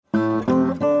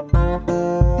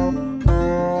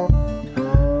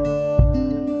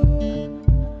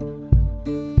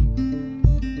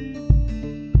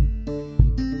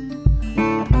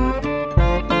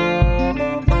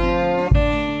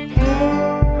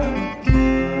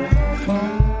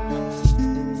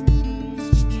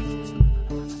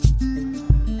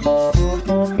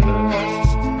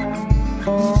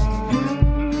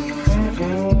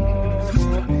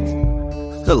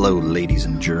ladies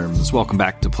and germs. Welcome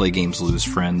back to Play Games Lose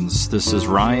Friends. This is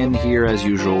Ryan here, as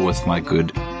usual, with my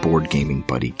good board gaming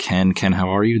buddy, Ken. Ken, how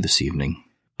are you this evening?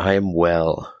 I am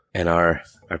well, and our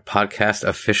podcast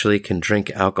officially can drink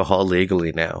alcohol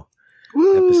legally now.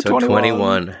 Woo, Episode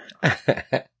 21.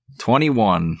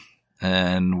 21.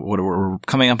 And we're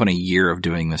coming up on a year of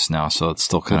doing this now, so it's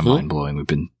still kind of mind-blowing. We've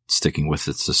been sticking with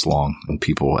it this long, and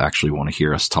people actually want to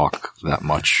hear us talk that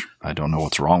much. I don't know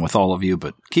what's wrong with all of you,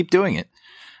 but keep doing it.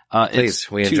 Please,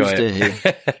 we enjoy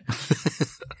it.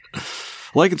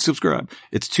 Like and subscribe.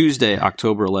 It's Tuesday,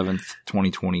 October 11th,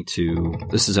 2022.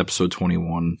 This is episode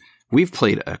 21. We've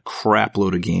played a crap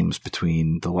load of games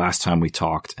between the last time we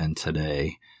talked and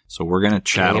today, so we're going to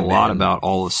chat a lot about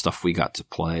all the stuff we got to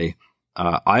play.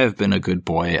 I have been a good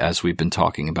boy, as we've been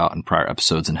talking about in prior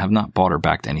episodes, and have not bought or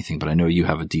backed anything, but I know you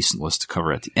have a decent list to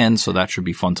cover at the end, so that should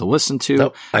be fun to listen to.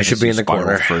 Nope, I should be in the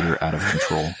corner. Further out of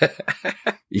control.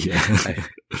 Yeah.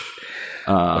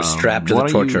 We're strapped to the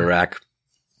torture rack.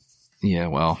 Yeah,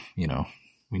 well,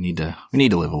 we need to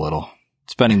live a little.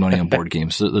 Spending money on board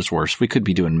games, there's worse. We could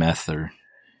be doing meth or,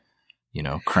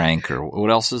 crank, or what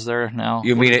else is there now?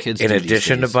 You mean in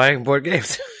addition to buying board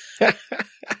games?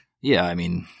 Yeah, I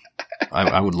mean,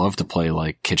 I would love to play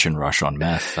like Kitchen Rush on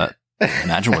meth.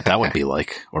 Imagine what that would be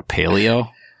like. Or paleo.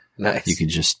 Nice. You could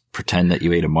just pretend that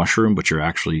you ate a mushroom, but you're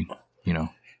actually,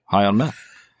 high on meth.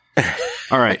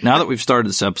 All right. Now that we've started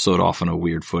this episode off on a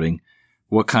weird footing,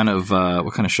 what kind of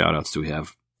shout outs do we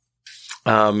have?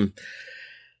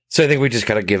 So I think we just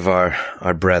got to give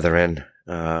our brethren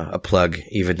a plug,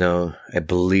 even though I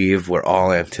believe we're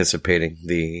all anticipating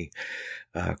the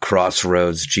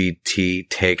Crossroads GT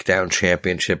Takedown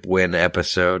Championship win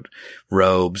episode.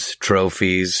 Robes,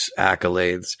 trophies,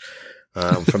 accolades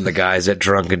from the guys at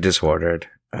Drunk and Disordered.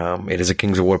 It is a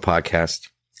Kings of War podcast.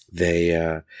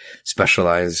 They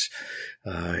specialize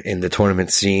in the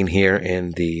tournament scene here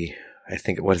in the, I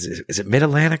think, what is it? Is it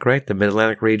Mid-Atlantic, right? The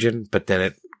Mid-Atlantic region, but then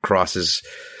it crosses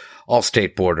all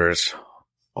state borders,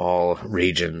 all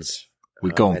regions.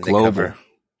 We go global.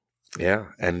 Yeah,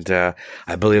 and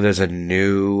I believe there's a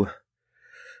new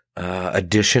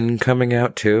edition coming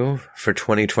out too for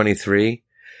 2023.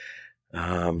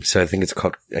 So I think it's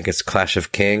called, Clash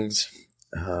of Kings.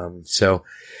 So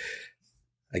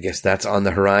I guess that's on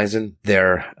the horizon.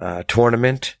 Their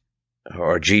tournament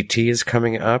or GT is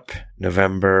coming up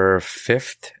November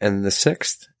 5th and the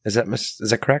 6th. Is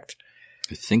that correct?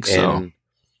 I think so.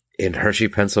 In Hershey,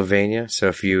 Pennsylvania. So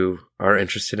if you are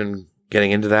interested in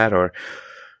getting into that or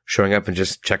showing up and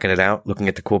just checking it out, looking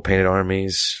at the cool painted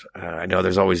armies. I know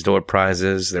there's always door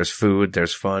prizes. There's food.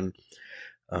 There's fun.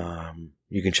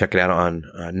 You can check it out on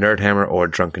Nerdhammer or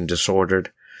Drunken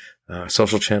Disordered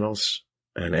social channels,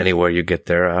 and anywhere you get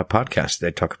their podcast,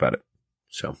 they talk about it.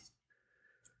 So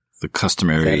the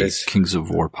customary Kings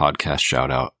of War podcast shout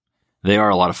out. They are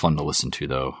a lot of fun to listen to,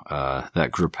 though.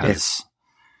 That group has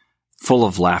full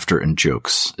of laughter and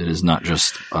jokes. It is not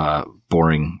just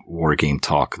boring war game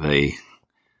talk.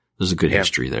 There's a good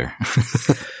history there.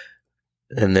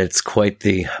 And it's quite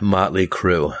the motley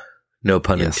crew. No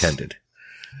pun intended.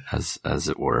 As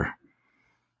it were.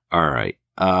 All right.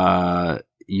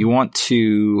 You want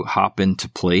to hop into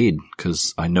Played,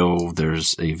 because I know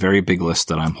there's a very big list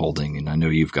that I'm holding, and I know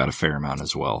you've got a fair amount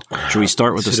as well. Should we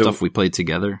start with the stuff we played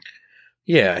together?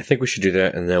 Yeah, I think we should do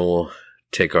that, and then we'll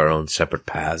take our own separate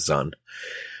paths on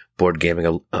board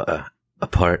gaming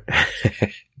apart.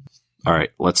 All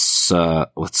right, let's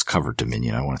cover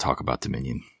Dominion. I want to talk about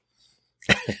Dominion.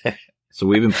 So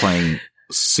we've been playing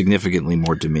significantly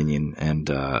more Dominion, and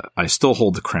I still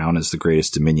hold the crown as the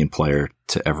greatest Dominion player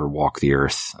to ever walk the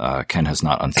earth. Ken has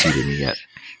not unseated me yet.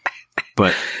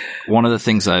 But one of the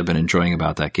things I've been enjoying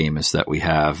about that game is that we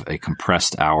have a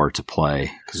compressed hour to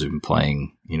play, because we've been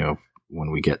playing,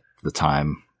 when we get the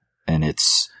time, and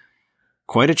it's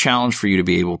quite a challenge for you to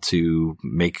be able to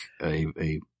make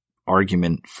a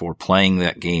argument for playing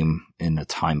that game in a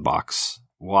time box.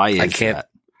 Why is that?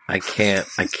 I can't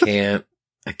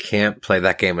play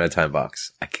that game in a time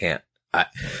box. I can't.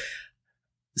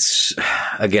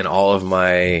 Again, all of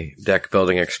my deck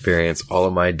building experience, all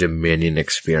of my Dominion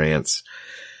experience,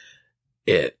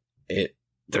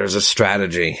 there's a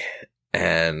strategy,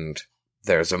 and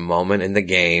there's a moment in the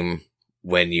game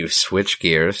when you switch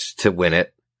gears to win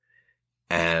it,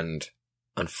 and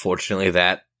unfortunately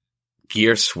that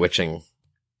gear switching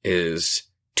is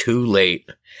too late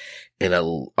in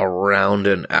around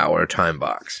an hour time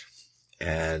box.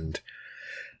 And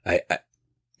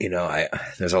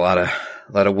there's a lot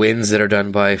of wins that are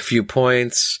done by a few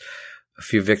points, a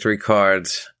few victory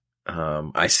cards.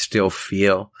 I still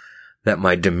feel that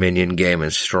my Dominion game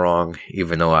is strong,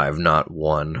 even though I have not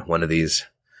won one of these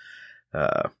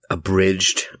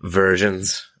abridged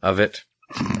versions of it.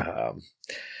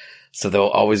 So there'll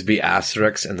always be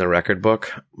asterisks in the record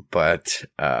book, but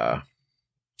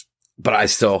I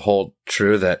still hold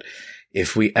true that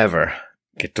if we ever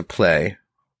get to play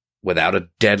without a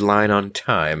deadline on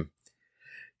time,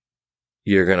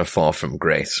 you're going to fall from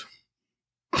grace.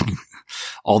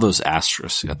 All those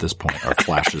asterisks at this point are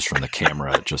flashes from the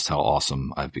camera at just how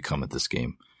awesome I've become at this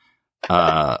game.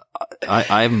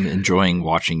 I'm enjoying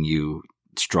watching you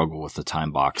struggle with the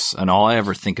time box, and all I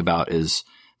ever think about is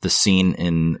the scene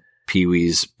in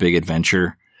Pee-wee's Big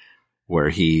Adventure where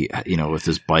he, with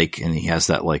his bike, and he has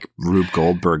that like Rube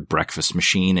Goldberg breakfast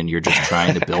machine, and you're just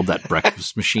trying to build that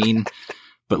breakfast machine,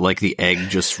 but like the egg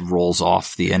just rolls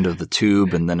off the end of the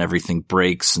tube, and then everything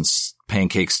breaks and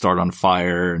pancakes start on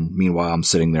fire. And meanwhile, I'm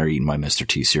sitting there eating my Mr.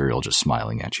 T cereal, just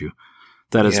smiling at you.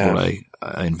 That is what I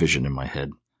envision in my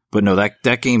head. But no,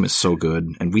 that game is so good,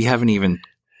 and we haven't even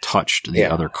touched the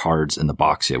other cards in the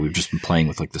box yet. We've just been playing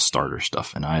with like the starter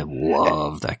stuff, and I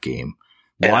love that game.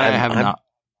 Why I have not?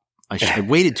 I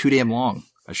waited too damn long.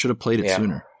 I should have played it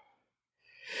sooner.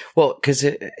 Well,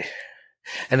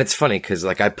 and it's funny because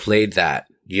like I played that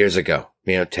years ago,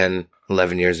 10,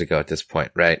 11 years ago at this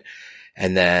point, right?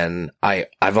 And then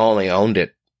I've only owned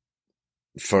it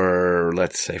for,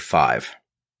 let's say, 5,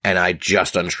 and I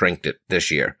just unshrinked it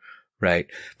this year, right?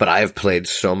 But I have played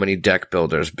so many deck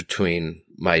builders between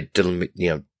my,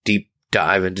 deep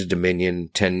dive into Dominion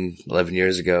 10, 11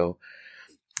 years ago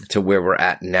to where we're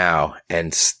at now,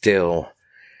 and still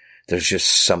there's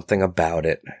just something about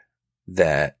it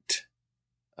that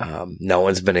no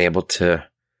one's been able to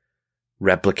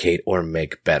replicate or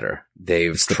make better.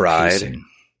 They've tried.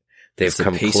 They've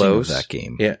come close. Of that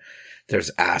game. Yeah. There's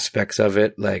aspects of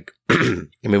it. Like,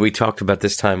 we talked about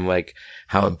this time, like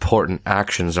how important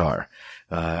actions are.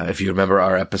 If you remember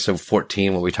our episode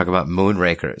 14, where we talk about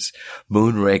Moonrakers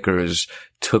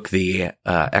took the,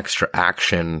 extra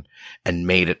action and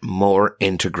made it more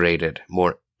integrated,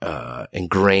 more,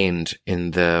 ingrained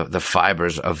in the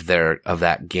fibers of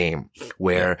that game,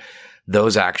 where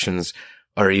those actions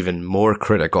are even more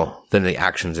critical than the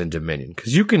actions in Dominion.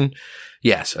 Cause you can,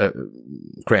 yes,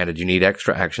 granted, you need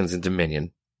extra actions in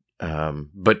Dominion,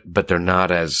 but they're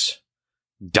not as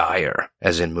dire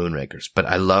as in Moonrakers. But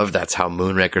I love that's how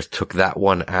Moonrakers took that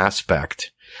one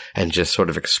aspect and just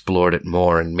sort of explored it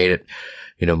more and made it,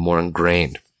 more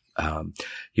ingrained.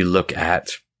 You look at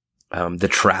the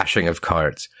trashing of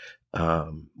cards.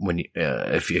 When you,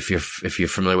 if you're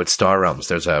familiar with Star Realms,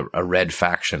 there's a red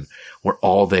faction where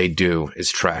all they do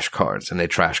is trash cards, and they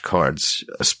trash cards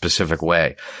a specific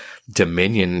way.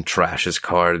 Dominion trashes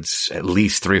cards at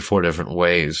least 3-4 different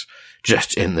ways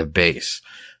just in the base.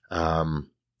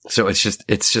 So it's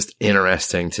just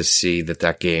interesting to see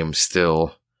that game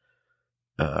still,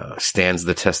 stands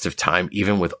the test of time,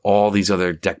 even with all these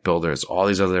other deck builders, all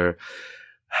these other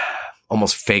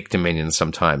almost fake Dominions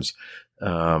sometimes,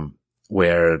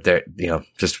 where they're,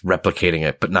 just replicating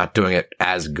it, but not doing it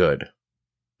as good.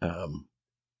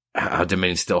 How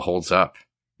Dominion still holds up.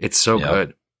 It's so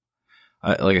good.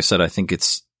 Like I said, I think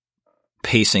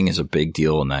pacing is a big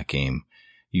deal in that game.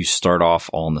 You start off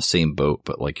all in the same boat,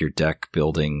 but like your deck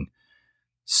building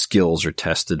skills are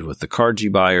tested with the cards you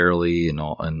buy early and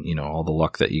all the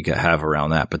luck that you have around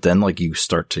that. But then like you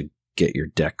start to get your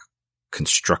deck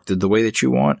constructed the way that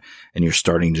you want, and you're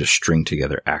starting to string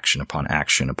together action upon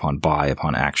buy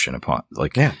upon action upon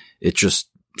it just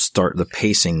the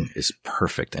pacing is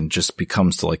perfect, and just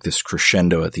becomes to like this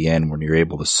crescendo at the end when you're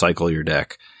able to cycle your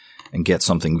deck and get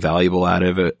something valuable out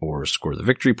of it, or score the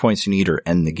victory points you need, or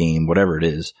end the game, whatever it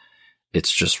is.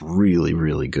 It's just really,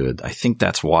 really good. I think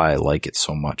that's why I like it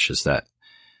so much, is that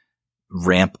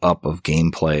ramp up of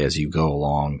gameplay as you go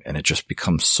along, and it just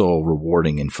becomes so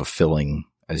rewarding and fulfilling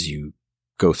as you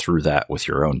go through that with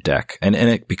your own deck. And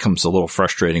it becomes a little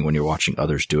frustrating when you're watching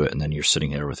others do it, and then you're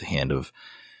sitting there with a hand of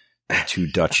 2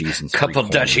 duchies and 3 couple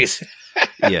coins. duchies.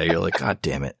 Yeah, you're like, God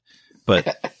damn it.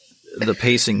 But the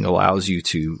pacing allows you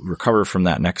to recover from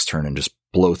that next turn and just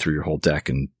blow through your whole deck,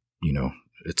 and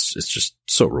it's just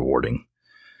so rewarding.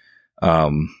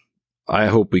 I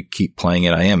hope we keep playing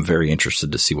it. I am very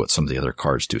interested to see what some of the other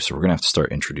cards do, so we're gonna have to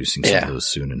start introducing some of those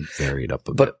soon and vary it up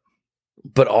a bit.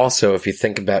 But also, if you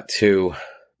think about too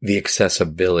the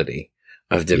accessibility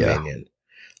of Dominion,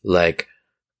 like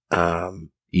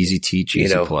easy teach,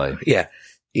 easy play. Yeah,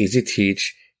 easy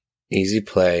teach, easy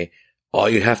play. All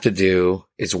you have to do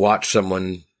is watch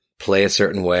someone play a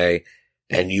certain way,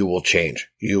 and you will change.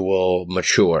 You will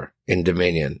mature in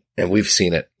Dominion. And we've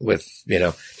seen it with,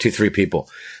 2-3 people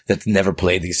that never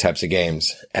played these types of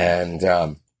games.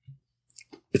 And,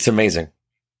 it's amazing.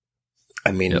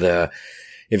 I mean,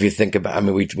 if you think about, I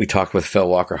mean, we talked with Phil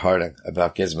Walker Harding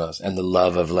about gizmos and the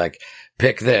love of like,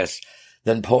 pick this,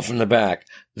 then pull from the back,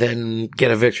 then get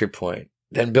a victory point,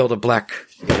 then build a black,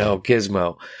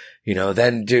 gizmo,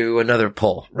 then do another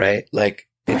pull, right? Like,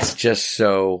 it's just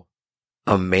so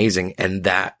amazing. And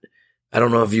that, I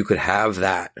don't know if you could have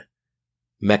that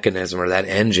mechanism or that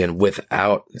engine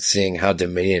without seeing how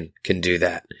Dominion can do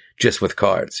that just with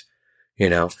cards,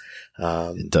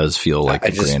 It does feel like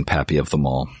the grandpappy of them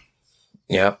all.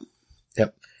 Yep.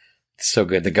 It's so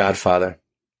good. The Godfather.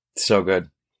 So good.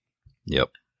 Yep.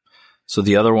 So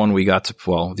the other one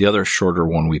the other shorter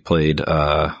one we played,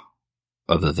 other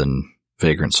than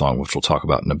Vagrant Song, which we'll talk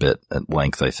about in a bit at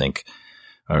length, I think,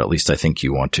 or at least I think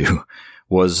you want to,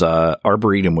 was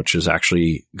Arboretum, which is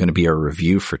actually going to be our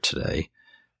review for today,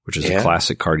 which is a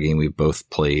classic card game we both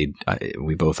played.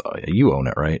 You own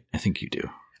it, right? I think you do.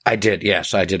 I did,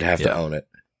 yes. I did have to own it.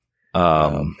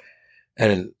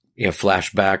 And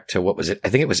flash back to what was it? I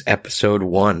think it was episode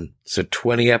 1. So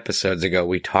 20 episodes ago,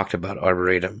 we talked about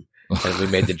Arboretum and we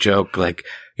made the joke like,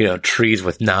 trees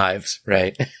with knives,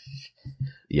 right?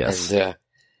 Yes. And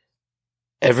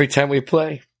every time we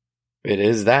play, it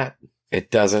is that.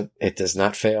 It does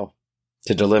not fail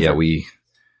to deliver. Yeah,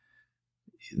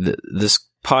 this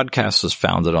podcast was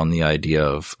founded on the idea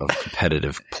of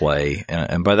competitive play.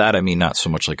 And by that, I mean, not so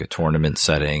much like a tournament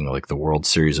setting, like the World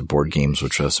Series of board games,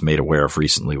 which I was made aware of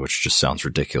recently, which just sounds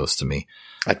ridiculous to me.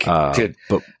 I can't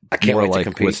more wait like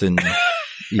to compete.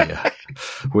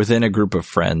 within a group of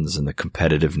friends and the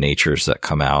competitive natures that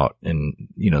come out and,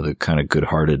 the kind of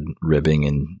good-hearted ribbing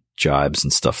and jibes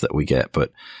and stuff that we get.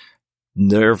 But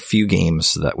there are a few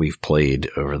games that we've played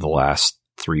over the last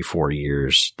 3-4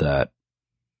 years that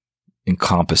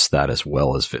encompass that as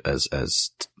well as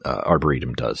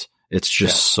Arboretum does. It's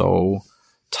just so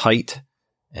tight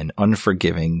and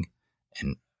unforgiving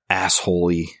and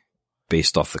assholey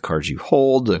based off the cards you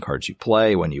hold, the cards you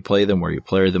play, when you play them, where you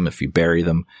play them, if you bury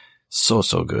them. So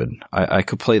good. I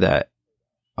could play that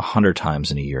 100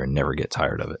 times in a year and never get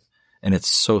tired of it. And it's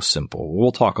so simple.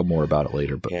 We'll talk more about it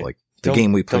later, but the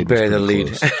game we played was pretty the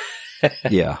lead. close.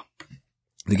 Yeah.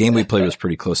 The game we played was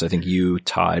pretty close. I think you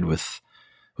tied with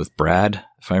Brad,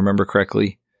 if I remember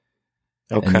correctly.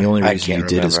 Okay. And the only reason you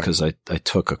did is because I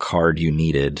took a card you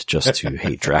needed just to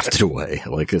hate draft it away.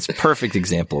 Like, it's a perfect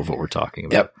example of what we're talking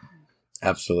about. Yep.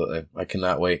 Absolutely. I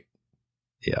cannot wait.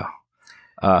 Yeah.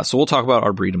 So we'll talk about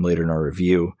Arboretum later in our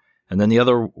review. And then the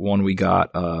other one we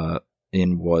got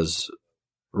in was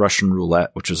Russian Roulette,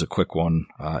 which is a quick one.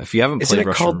 If you haven't played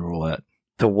Russian Roulette.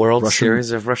 The World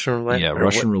Series of Russian Roulette? Yeah,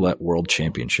 Russian Roulette World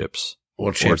Championships.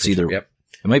 World Championship,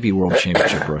 It might be World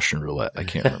Championship Russian Roulette. I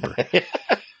can't remember.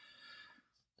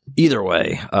 Either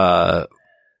way, I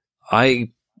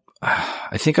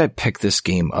think I picked this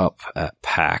game up at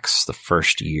PAX the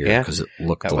first year because it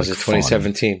looked like fun. That was a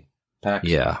 2017 PAX.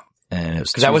 Yeah. And it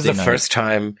was because that was the first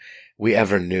time we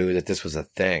ever knew that this was a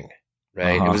thing,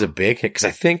 right? It was a big hit because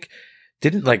I think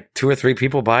didn't like 2 or 3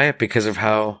 people buy it because of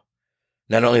how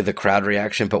not only the crowd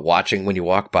reaction, but watching when you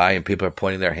walk by and people are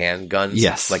pointing their handguns.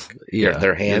 Yes. Like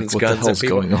their hands what guns. What the hell's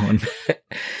going on?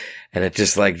 And it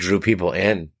just like drew people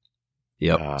in.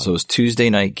 Yep. So it was Tuesday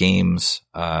Night Games,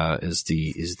 is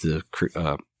the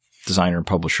designer and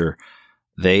publisher.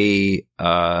 They,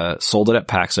 sold it at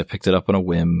PAX. I picked it up on a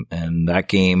whim, and that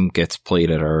game gets played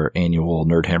at our annual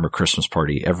Nerdhammer Christmas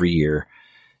party every year.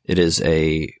 It is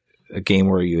a game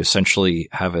where you essentially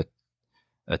have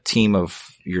a team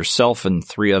of yourself and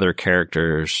 3 other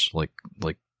characters, like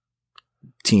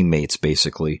teammates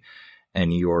basically.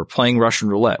 And you're playing Russian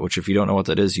roulette, which if you don't know what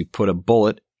that is, you put a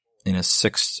bullet in a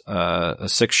 6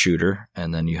 shooter,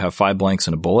 and then you have 5 blanks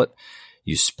and a bullet.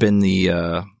 You spin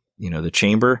the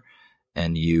chamber,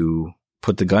 and you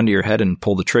put the gun to your head and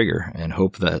pull the trigger and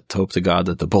hope to God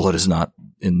that the bullet is not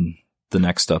in the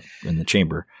next up in the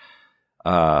chamber.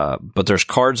 But there's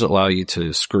cards that allow you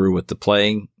to screw with the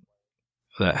playing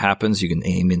that happens. You can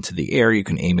aim into the air. You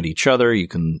can aim at each other. You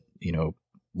can,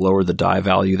 lower the die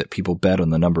value that people bet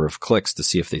on the number of clicks to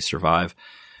see if they survive.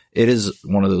 It is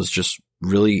one of those just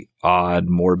really odd,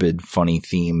 morbid, funny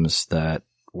themes that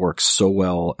works so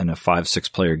well in a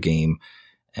 5-6 player game.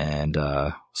 And,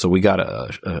 so we got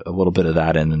a little bit of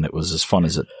that in, and it was as fun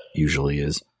as it usually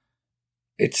is.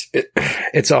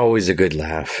 It's always a good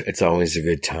laugh. It's always a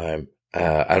good time.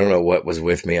 I don't know what was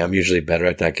with me. I'm usually better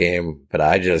at that game, but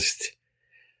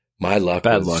my luck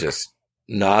was just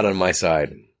not on my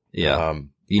side. Yeah.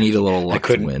 You need a little luck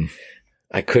to win.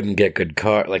 I couldn't get good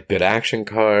action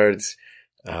cards.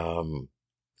 And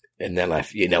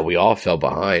then we all fell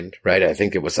behind, right? I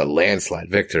think it was a landslide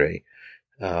victory.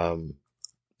 To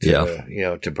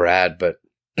Brad, but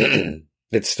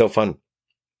it's still fun.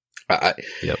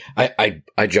 Yep.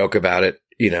 I joke about it,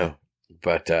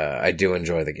 but I do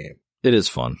enjoy the game. It is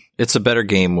fun. It's a better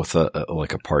game with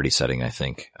a party setting, I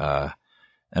think.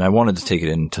 And I wanted to take it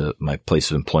into my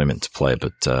place of employment to play,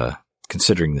 but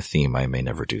considering the theme, I may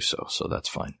never do so. So that's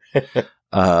fine.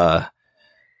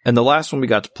 And the last one we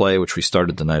got to play, which we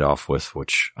started the night off with,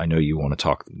 which I know you want to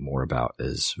talk more about,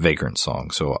 is Vagrant Song.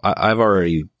 So I've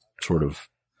already sort of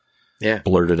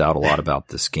blurted out a lot about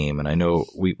this game. And I know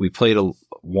we played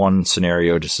one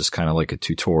scenario just as kind of like a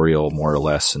tutorial, more or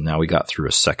less. And now we got through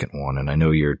a second one. And I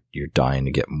know you're dying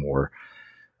to get more.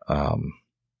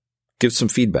 Give some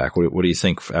feedback. What do you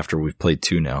think after we've played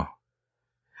 2 now?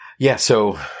 Yeah.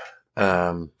 So,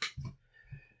 I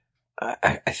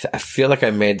feel like I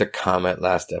made the comment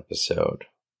last episode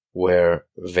where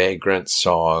Vagrant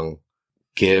Song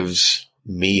gives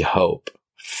me hope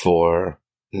for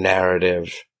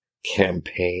narrative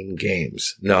campaign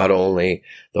games, not only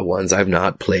the ones I've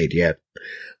not played yet,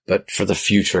 but for the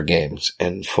future games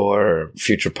and for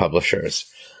future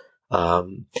publishers.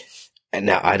 And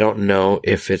now I don't know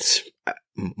if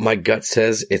my gut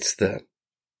says it's the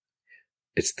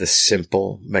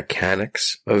simple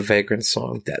mechanics of Vagrant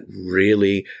Song that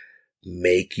really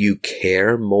make you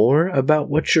care more about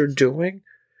what you're doing.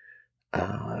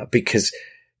 Because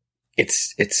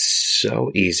it's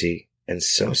so easy and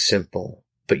so simple,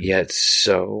 but yet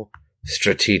so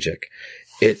strategic.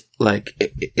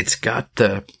 It's got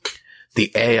the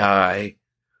AI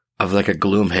of like a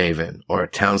Gloomhaven or a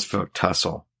Townsfolk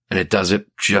Tussle, and it does it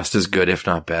just as good, if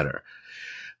not better.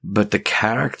 But the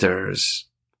characters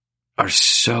are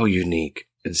so unique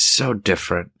and so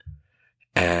different,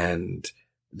 and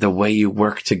the way you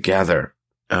work together,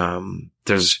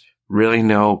 there's really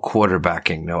no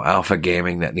quarterbacking, no alpha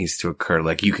gaming that needs to occur.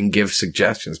 Like, you can give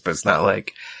suggestions, but it's not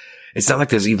like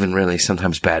there's even really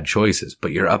sometimes bad choices,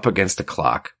 but you're up against the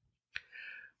clock,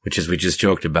 which is, we just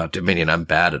joked about Dominion. I'm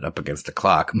bad at up against the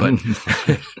clock, but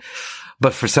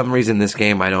but for some reason, this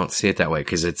game, I don't see it that way,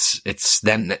 because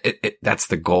that's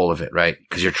the goal of it, right?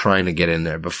 Because you're trying to get in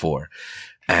there before.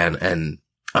 And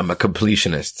I'm a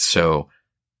completionist.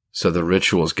 So the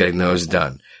rituals, getting those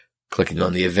done, clicking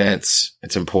on the events,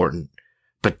 it's important.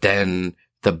 But then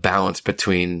the balance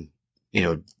between,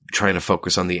 trying to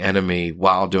focus on the enemy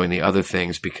while doing the other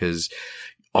things, because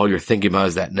all you're thinking about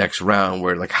is that next round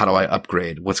where, like, how do I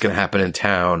upgrade? What's going to happen in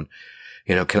town?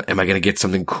 Am I going to get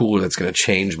something cool that's going to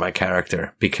change my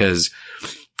character? Because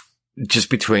just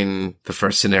between the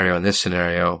first scenario and this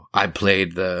scenario, I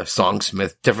played the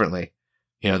Songsmith differently.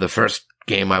 The first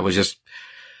game I was just,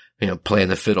 playing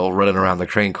the fiddle, running around the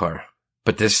crane car.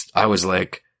 But this, I was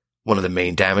like one of the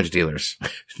main damage dealers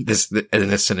in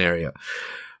this scenario,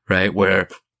 right? Where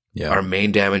our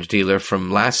main damage dealer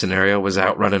from last scenario was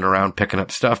out running around picking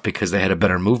up stuff because they had a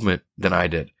better movement than I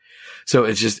did. So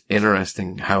it's just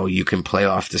interesting how you can play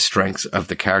off the strengths of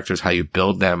the characters, how you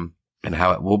build them, and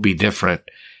how it will be different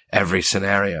every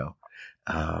scenario.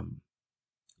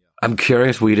 I'm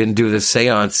curious, we didn't do the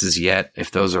seances yet,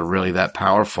 if those are really that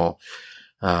powerful.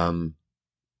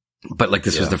 But like,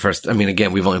 this was the first,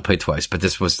 again, we've only played twice, but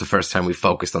this was the first time we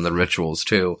focused on the rituals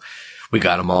too. We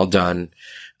got them all done.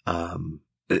 And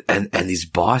these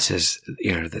bosses,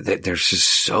 they're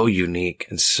just so unique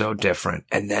and so different.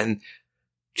 And then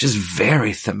just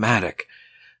very thematic.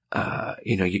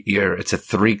 It's a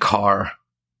 3-car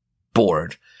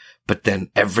board, but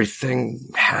then everything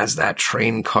has that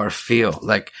train car feel.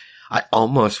 Like, I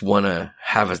almost want to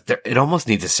have it almost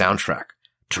needs a soundtrack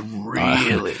to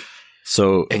really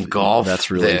engulf.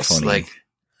 That's really this. Funny. Like,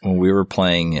 when we were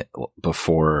playing it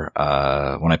before,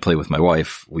 when I played with my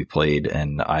wife, we played,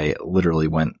 and I literally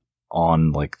went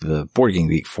on like the Board Game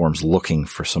Geek forums looking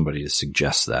for somebody to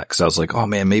suggest that. Cause I was like, oh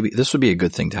man, maybe this would be a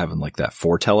good thing to have in like that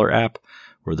Foreteller app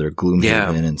where their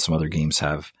Gloomhaven and some other games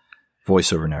have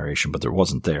voiceover narration, but there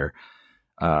wasn't there.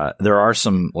 There are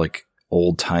some like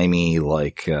old timey,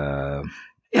 like,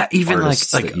 even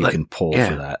like you can pull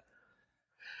for that.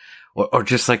 Or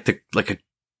just like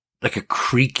a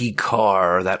creaky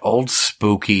car, or that old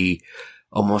spooky,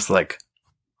 almost like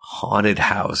haunted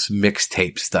house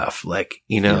mixtape stuff. Like,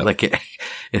 like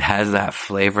it has that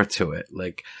flavor to it.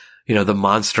 Like, the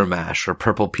Monster Mash or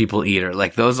Purple People Eater,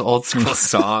 like those old school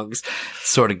songs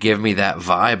sort of give me that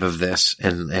vibe of this.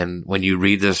 And when you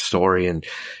read this story and,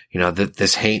 that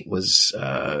this Haint was,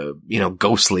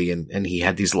 ghostly and he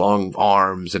had these long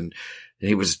arms and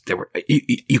you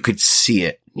could see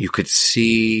it. You could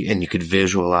see and you could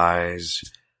visualize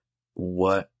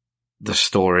what the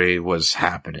story was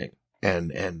happening.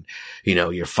 And,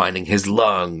 you're finding his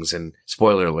lungs and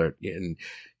spoiler alert and,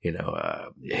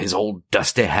 his old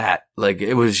dusty hat. Like,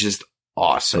 it was just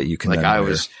awesome. That you can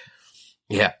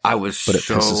Yeah, I was but it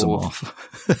pisses him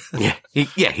off.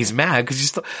 He's mad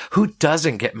because who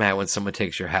doesn't get mad when someone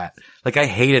takes your hat? Like, I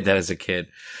hated that as a kid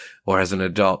or as an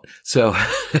adult. So,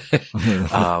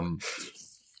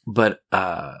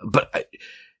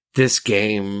 this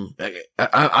game,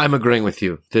 I'm agreeing with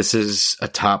you. This is a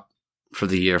top for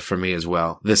the year for me as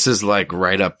well. This is like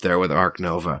right up there with Arc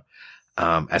Nova.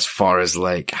 As far as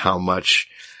like how much,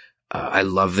 I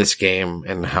love this game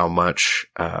and how much,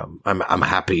 I'm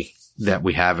happy that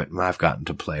we have it and I've gotten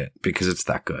to play it because it's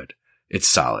that good. It's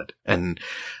solid. And,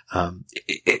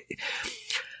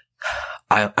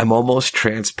 I'm almost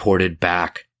transported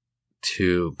back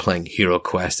to playing Hero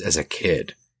Quest as a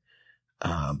kid.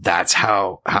 That's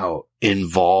how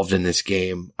involved in this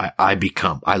game I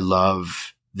become. I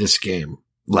love this game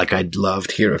like I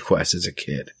loved Hero Quest as a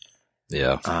kid.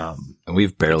 Yeah. And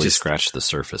we've barely scratched the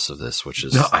surface of this, which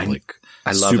is I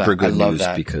love super that. good news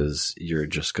that. because you're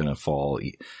just going to fall.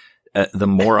 The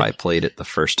more I played it the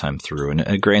first time through,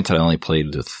 and granted, I only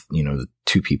played with, the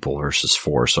 2 people versus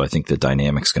 4. So I think the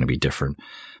dynamic's going to be different,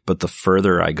 but the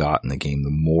further I got in the game, the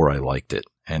more I liked it.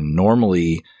 And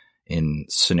normally in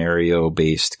scenario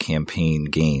based campaign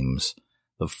games,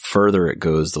 the further it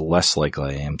goes, the less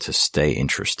likely I am to stay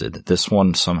interested. This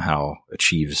one somehow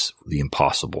achieves the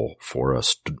impossible for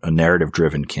a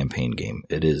narrative-driven campaign game.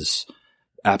 It is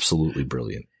absolutely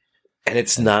brilliant. And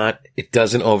it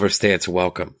doesn't overstay its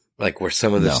welcome. Like where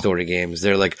some of the story games,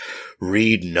 they're like,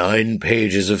 read 9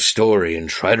 pages of story and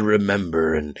try to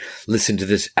remember and listen to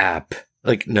this app.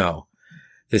 Like, no,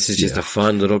 this is just a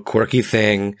fun little quirky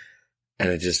thing.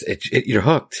 And you're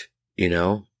hooked,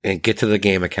 and get to the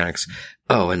game mechanics.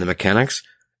 Oh, and the mechanics,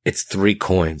 it's 3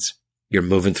 coins. You're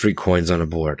moving 3 coins on a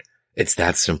board. It's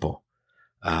that simple.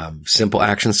 Simple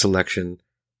action selection.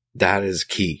 That is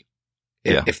key.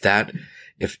 If that,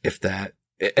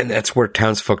 and that's where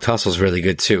Townsfolk Tussle is really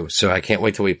good too. So I can't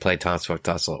wait till we play Townsfolk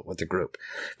Tussle with the group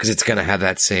because it's going to have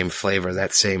that same flavor,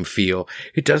 that same feel.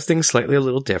 It does things slightly a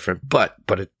little different, but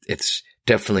it's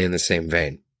definitely in the same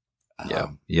vein.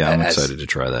 I'm excited to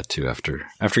try that too after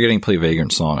getting to play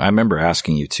Vagrant Song. I remember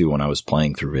asking you too when I was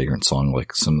playing through Vagrant Song,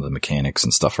 like some of the mechanics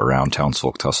and stuff around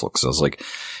Townsfolk Tussle, because I was like,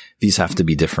 these have to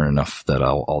be different enough that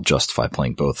I'll justify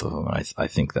playing both of them. And I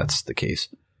think that's the case.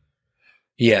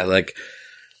 Yeah, like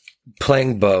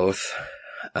playing both,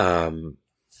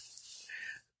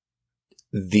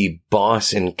 the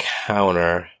boss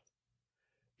encounter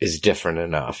is different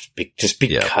enough just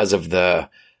because of the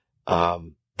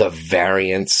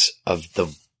variance of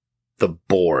the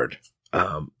board.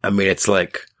 I mean, it's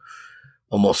like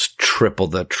almost triple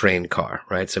the train car,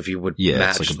 right? So if you would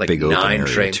match it's like big 9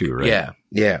 train, too, right?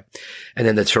 Yeah. And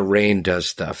then the terrain does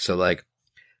stuff. So like,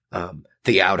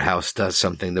 the outhouse does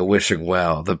something, the wishing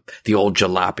well, the old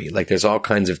jalopy. Like there's all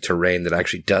kinds of terrain that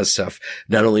actually does stuff,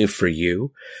 not only for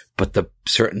you, but the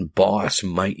certain boss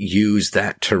might use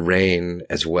that terrain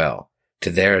as well to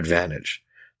their advantage.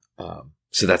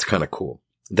 So that's kind of cool.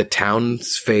 The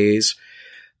towns phase,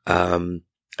 I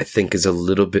think is a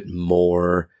little bit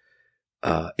more,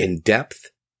 in depth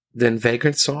than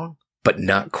Vagrant Song, but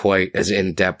not quite as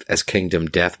in depth as Kingdom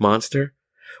Death Monster,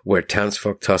 where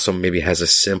Townsfolk Tussle maybe has a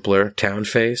simpler town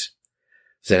phase.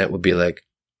 Then it would be like,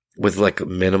 with like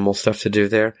minimal stuff to do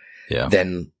there. Yeah.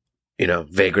 Then,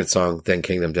 Vagrant Song, then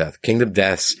Kingdom Death. Kingdom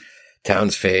Death's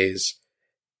towns phase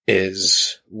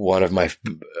is one of my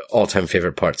all-time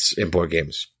favorite parts in board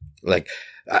games. Like,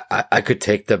 I could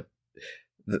take the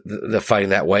fighting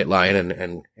that white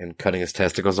lion and cutting his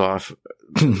testicles off.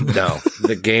 No,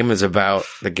 the game is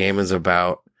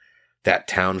about that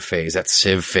town phase, that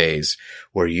civ phase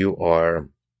where you are,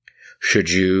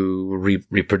 should you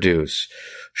reproduce?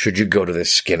 Should you go to the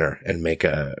Skinner and make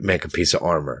a piece of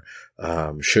armor?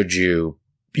 Should you,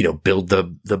 build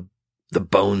the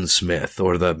bonesmith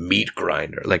or the meat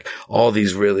grinder? Like all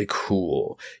these really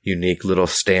cool, unique little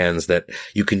stands that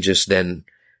you can just then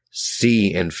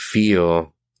see and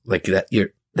feel like that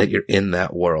you're in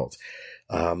that world.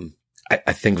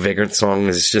 I think Vagrant Song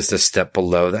is just a step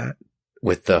below that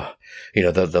with the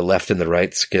left and the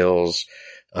right skills.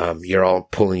 You're all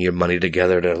pulling your money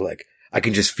together to like, I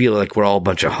can just feel like we're all a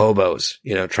bunch of hobos,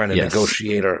 trying to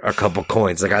negotiate a couple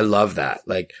coins. Like I love that.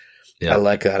 Like I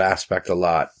like that aspect a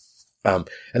lot. And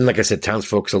like I said,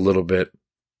 Townsfolk's a little bit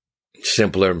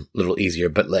simpler, a little easier,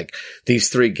 but like these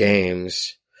 3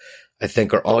 games, I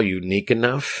think are all unique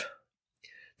enough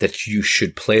that you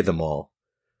should play them all.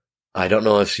 I don't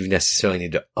know if you necessarily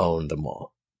need to own them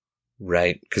all,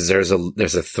 right? Because there's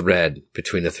a thread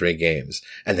between the 3 games,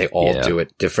 and they all do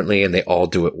it differently, and they all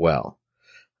do it well.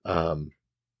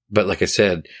 But like I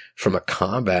said, from a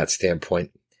combat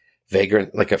standpoint,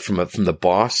 Vagrant, like from the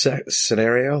boss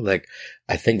scenario, like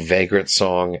I think Vagrant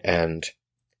Song and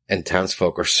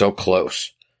Townsfolk are so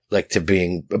close, like to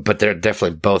being, but they're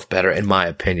definitely both better in my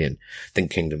opinion than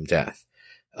Kingdom Death.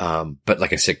 But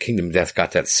like I said, Kingdom Death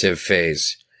got that Civ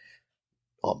phase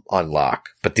on lock,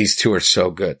 but these two are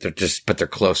so good. But they're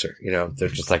closer, you know, they're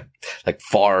just like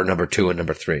far number 2 and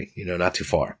number 3, you know, not too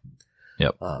far.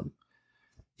 Yep.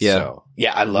 Yeah. So,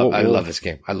 yeah, I love this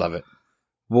game. I love it.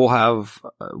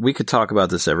 We could talk about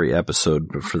this every episode,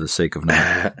 but for the sake of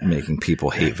not making people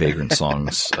hate Vagrant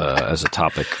Songs as a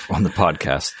topic on the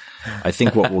podcast, I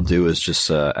think what we'll do is just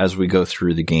as we go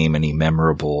through the game, any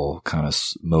memorable kind of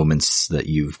moments that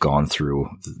you've gone through,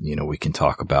 you know, we can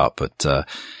talk about. But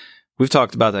we've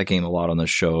talked about that game a lot on the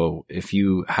show. If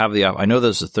you have I know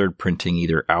there's a third printing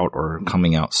either out or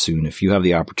coming out soon. If you have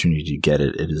the opportunity to get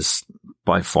it, it is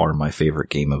by far my favorite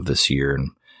game of this year,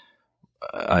 and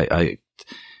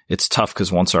it's tough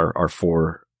because once our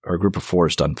group of 4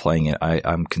 is done playing it,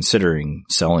 I'm considering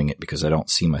selling it because I don't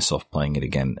see myself playing it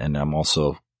again. And I'm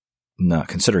also not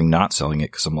considering not selling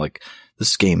it because I'm like,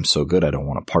 this game's so good, I don't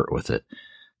want to part with it.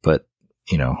 But,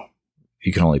 you know,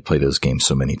 you can only play those games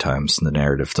so many times and the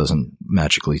narrative doesn't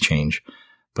magically change.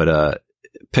 But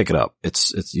pick it up.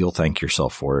 You'll thank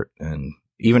yourself for it. And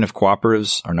even if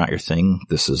cooperatives are not your thing,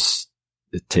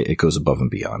 it goes above and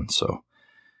beyond. So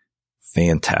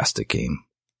fantastic game.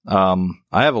 I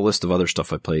have a list of other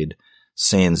stuff I played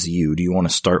sans you. Do you want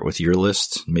to start with your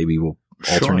list? Maybe we'll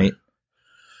alternate. Sure.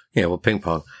 Yeah, we'll ping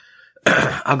pong.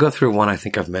 I'll go through one I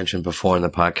think I've mentioned before in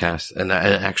the podcast, and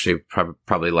actually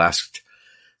probably last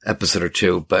episode or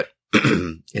 2, but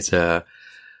it's a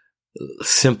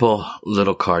simple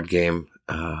little card game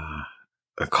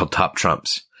called Top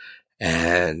Trumps.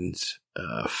 And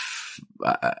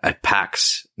at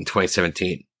PAX in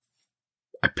 2017,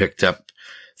 I picked up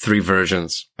 3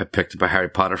 versions. I picked up a Harry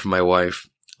Potter for my wife,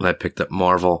 and I picked up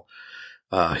Marvel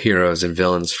Heroes and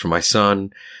Villains for my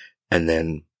son. And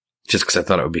then just because I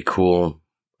thought it would be cool,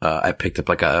 I picked up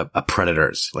like a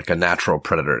Predators, like a natural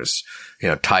Predators, you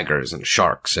know, tigers and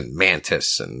sharks and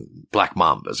mantis and black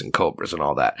mambas and cobras and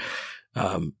all that.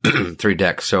 3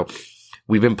 decks. So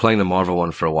we've been playing the Marvel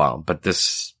one for a while, but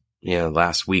this, you know,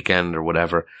 last weekend or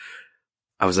whatever,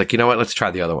 I was like, you know what? Let's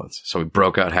try the other ones. So we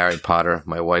broke out Harry Potter.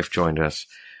 My wife joined us.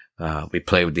 We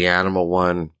played with the animal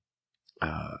one.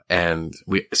 And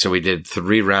we did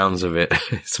 3 rounds of it.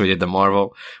 So we did the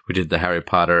Marvel, we did the Harry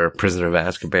Potter Prisoner of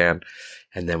Azkaban,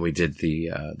 and then we did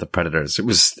the Predators.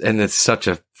 And it's such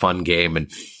a fun game,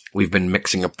 and we've been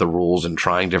mixing up the rules and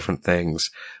trying different things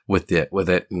with it.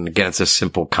 And again, it's a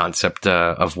simple concept,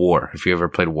 of war. If you ever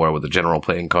played war with a general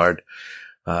playing card,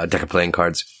 deck of playing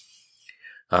cards,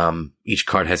 each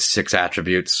card has 6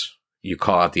 attributes. You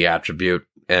call out the attribute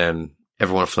and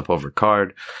everyone flip over a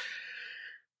card.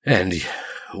 And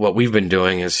what we've been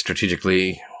doing is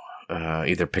strategically,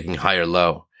 either picking high or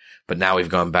low. But now we've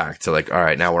gone back to like, all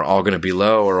right, now we're all going to be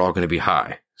low or all going to be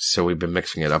high. So we've been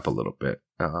mixing it up a little bit.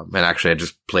 And actually I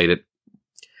just played it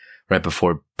right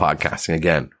before podcasting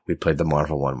again. We played the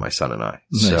Marvel one, my son and I.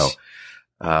 Nice. So,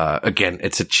 again,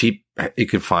 it's a cheap, you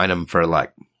can find them for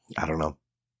like, I don't know,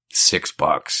 $6,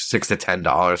 $6 to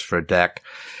 $10 for a deck.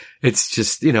 It's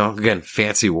just, you know, again,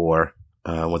 fancy war,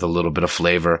 with a little bit of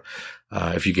flavor.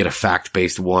 If you get a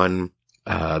fact-based one,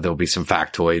 there'll be some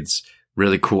factoids,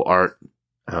 really cool art.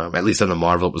 At least on the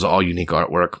Marvel, it was all unique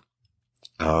artwork.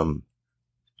 And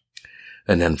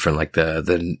then for like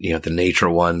the nature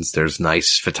ones, there's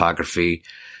nice photography.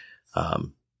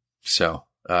 And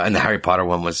the Harry Potter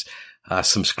one was,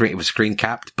 it was screen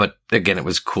capped, but again, it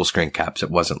was cool screen caps.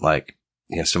 It wasn't like,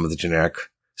 you know, some of the generic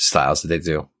styles that they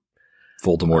do.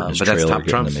 Voldemort in his trailer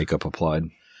getting the makeup applied.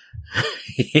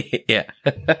 Yeah.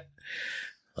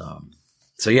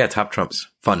 So yeah, Top Trumps.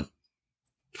 Fun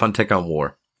take on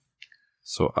war.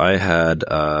 So I had,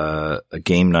 a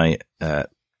game night at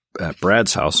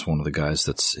Brad's house, one of the guys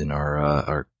that's in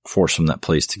our foursome that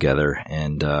plays together.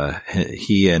 And,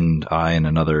 he and I and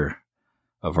another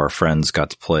of our friends got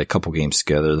to play a couple games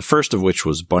together. The first of which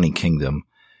was Bunny Kingdom.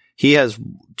 He has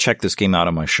checked this game out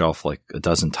on my shelf like a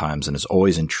dozen times and is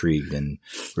always intrigued. And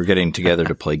we're getting together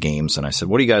to play games. And I said,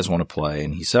 what do you guys want to play?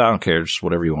 And he said, I don't care, just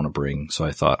whatever you want to bring. So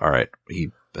I thought, all right, he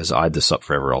has eyed this up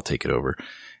forever. I'll take it over.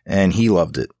 And he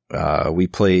loved it. We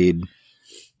played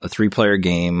a 3-player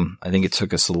game. I think it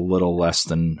took us a little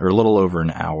over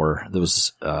an hour. That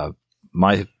was,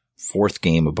 my 4th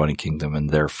game of Bunny Kingdom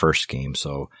and their first game.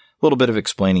 So a little bit of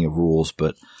explaining of rules,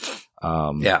 but,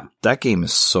 yeah, that game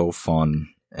is so fun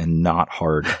and not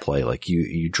hard to play. Like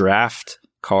you draft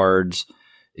cards,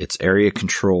 it's area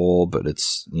control, but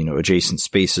it's, you know, adjacent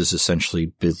spaces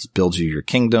essentially builds you your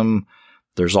kingdom.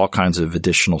 There's all kinds of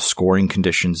additional scoring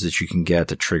conditions that you can get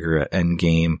to trigger at end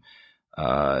game.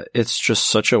 It's just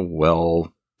such a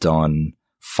well done,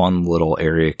 fun little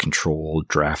area control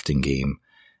drafting game.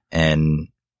 And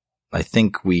I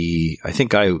think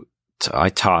I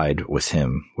tied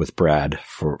with Brad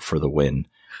for the win.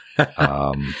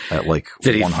 At like,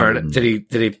 did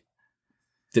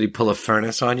he pull a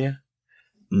furnace on you?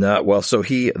 No, well, so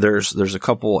there's a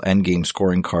couple endgame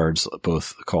scoring cards,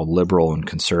 both called liberal and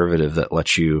conservative, that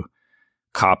let you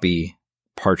copy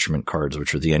parchment cards,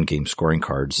 which are the endgame scoring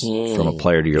cards, from a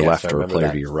player to your left or a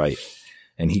player to your right.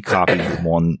 And he copied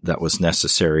one that was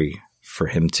necessary for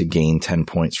him to gain 10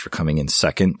 points for coming in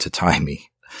second to tie me.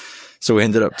 So we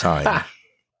ended up tying.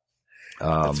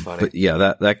 That's funny. But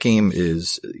yeah, that game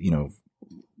is,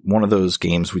 one of those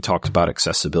games we talked about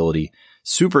accessibility.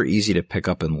 Super easy to pick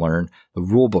up and learn. The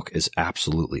rule book is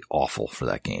absolutely awful for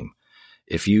that game.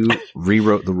 If you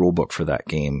rewrote the rule book for that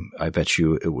game, I bet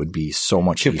you it would be so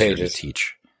much easier to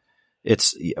teach.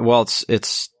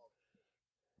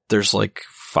 There's like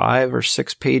 5 or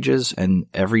 6 pages and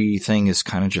everything is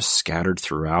kind of just scattered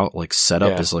throughout. Like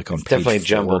setup is like on page definitely 4.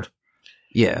 jumbled.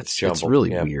 Yeah, it's really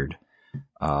weird.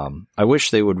 I wish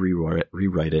they would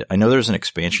rewrite it. I know there's an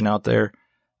expansion out there.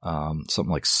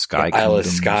 Something like Sky Isle of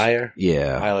Kingdoms. Sky,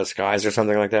 Isle of Skies or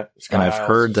something like that. And I've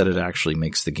heard that it actually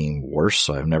makes the game worse,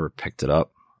 so I've never picked it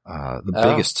up. The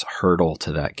biggest hurdle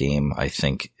to that game, I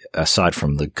think, aside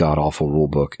from the god-awful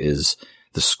rulebook, is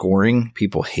the scoring.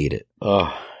 People hate it.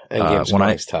 Oh, and game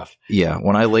scoring's tough. Yeah,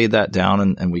 when I laid that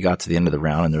down and we got to the end of the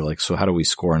round and they're like, so how do we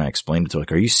score? And I explained it to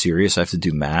like, are you serious? I have to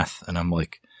do math? And I'm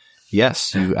like,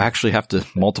 yes, you actually have to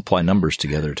multiply numbers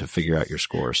together to figure out your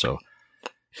score, so...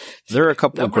 There are a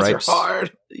couple of gripes. Are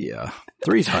hard. Yeah.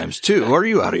 3 times 2. Are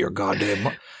you out of your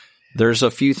goddamn... There's a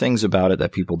few things about it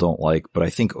that people don't like, but I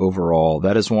think overall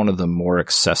that is one of the more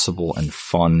accessible and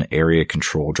fun area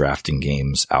control drafting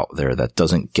games out there that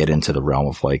doesn't get into the realm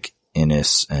of like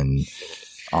Innis and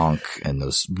Ankh and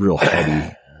those real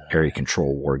heavy area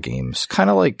control war games. Kind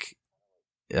of like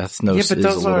Ethnos is a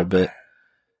little bit.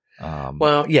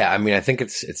 Well, yeah, I mean, I think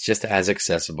it's just as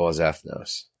accessible as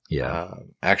Ethnos. Yeah.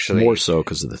 Actually. More so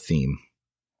because of the theme.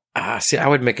 See, I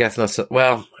would make Ethnos,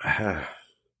 well,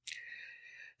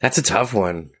 that's a tough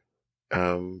one.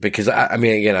 Because I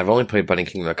mean, again, I've only played Bunny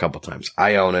Kingdom a couple times.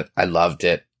 I own it. I loved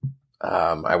it.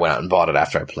 I went out and bought it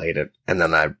after I played it. And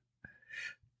then I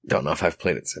don't know if I've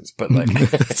played it since, but like.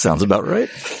 That sounds about right.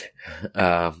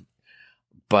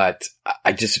 But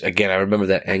I remember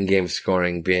that endgame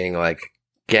scoring being like,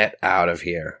 get out of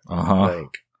here.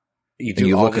 Like,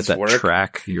 you look at that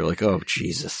track, you're like, oh,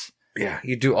 Jesus. Yeah,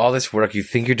 you do all this work, you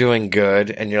think you're doing good,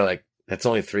 and you're like, that's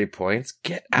only 3 points?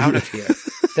 Get out of here.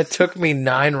 That took me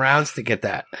 9 rounds to get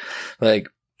that. Like,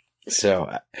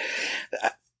 so,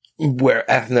 where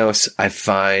Ethnos, I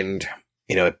find,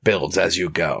 it builds as you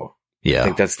go. Yeah. I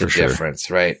think that's the difference,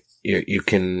 right? You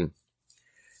can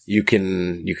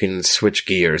switch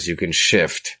gears, you can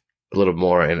shift a little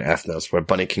more in Ethnos, where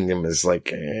Bunny Kingdom is like,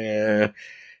 you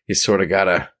sort of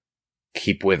gotta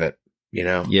keep with it,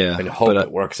 Yeah. and hope it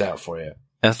works out for you.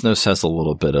 Ethnos has a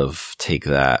little bit of take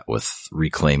that with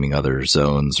reclaiming other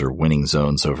zones or winning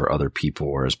zones over other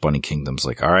people, whereas Bunny Kingdom's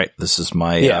like, all right, this is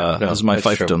my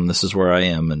fiefdom. True. This is where I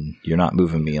am, and you're not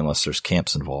moving me unless there's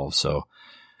camps involved. So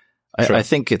I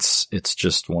think it's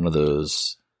just one of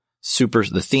those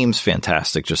the theme's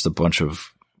fantastic. Just a bunch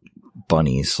of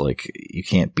bunnies. Like, you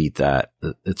can't beat that.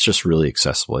 It's just really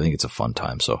accessible. I think it's a fun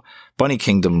time. So Bunny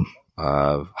Kingdom,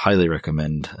 highly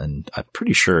recommend, and I'm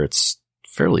pretty sure it's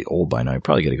fairly old by now. You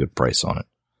probably get a good price on it.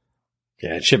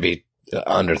 Yeah, it should be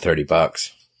under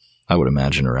 $30. I would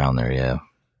imagine around there, yeah.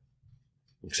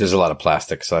 Because there's a lot of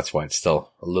plastic, so that's why it's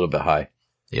still a little bit high.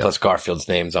 Yep. Plus Garfield's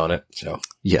name's on it, so.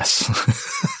 Yes.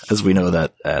 As we know,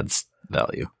 that adds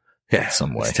value. Yeah.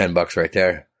 Some way. It's $10 right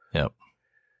there. Yep.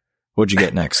 What'd you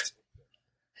get next?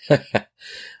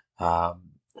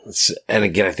 And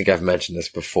again, I think I've mentioned this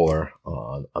before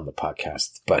on the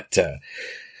podcast, but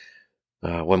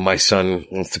when my son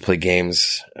wants to play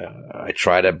games, I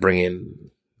try to bring in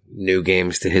new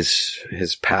games to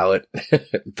his palette,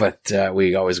 but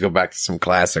we always go back to some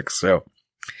classics. So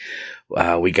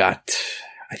we got,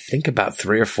 I think, about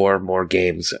 3 or 4 more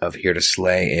games of Here to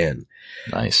Slay in.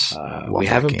 Nice. We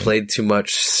haven't played too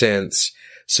much since.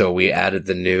 So we added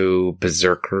the new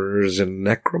Berserkers and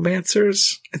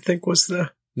Necromancers, I think was the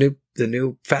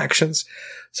new factions.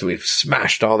 So we've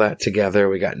smashed all that together.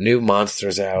 We got new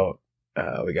monsters out.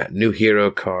 We got new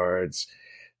hero cards.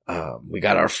 We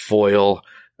got our foil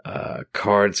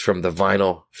cards from the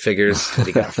vinyl figures that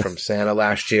he got from Santa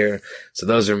last year. So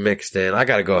those are mixed in. I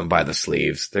got to go and buy the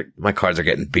sleeves. My cards are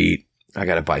getting beat. I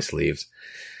gotta buy sleeves.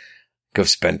 Go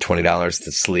spend $20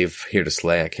 to sleeve Here to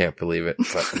Slay. I can't believe it,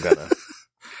 but I'm gonna.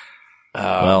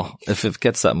 Well, if it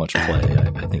gets that much play,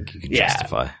 I think you can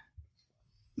justify.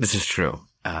 This is true.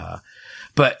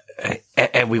 But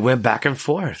we went back and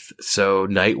forth. So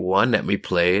night one that we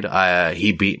played,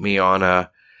 he beat me on a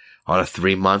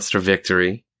 3-monster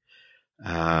victory.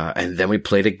 And then we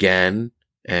played again,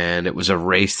 and it was a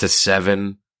race to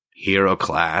 7 hero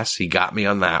class. He got me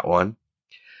on that one.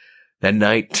 Then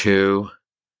night 2,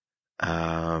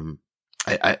 I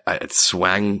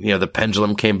swung, the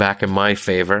pendulum came back in my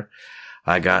favor.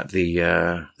 I got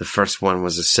the first one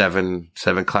was a 7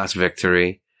 class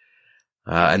victory.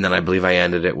 And then I believe I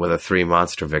ended it with a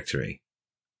 3-monster victory.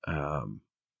 No,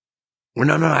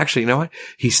 actually, you know what?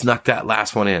 He snuck that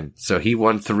last one in. So he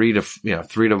won 3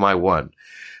 to my 1,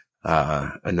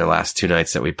 in the last 2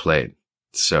 nights that we played.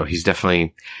 So he's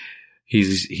definitely, he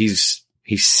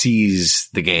sees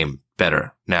the game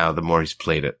better now the more he's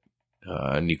played it.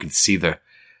 And you can see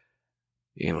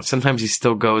sometimes he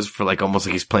still goes for like almost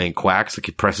like he's playing quacks, like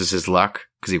he presses his luck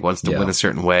because he wants to win a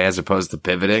certain way as opposed to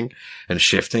pivoting and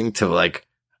shifting to like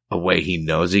a way he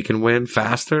knows he can win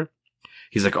faster.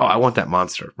 He's like, oh, I want that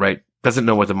monster, right? Doesn't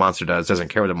know what the monster does, doesn't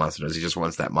care what the monster does. He just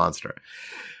wants that monster.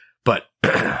 But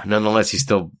nonetheless, he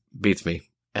still beats me.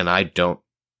 And I don't,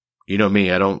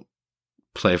 me, I don't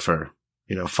play for,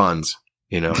 funds.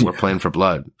 We're playing for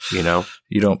blood, You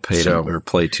don't pay to or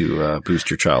play to boost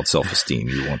your child's self-esteem.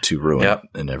 You want to ruin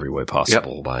it in every way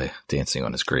possible by dancing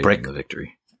on his grave in the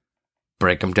victory.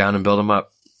 Break him down and build him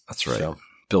up. That's right. So.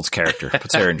 Builds character.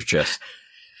 Puts hair in your chest.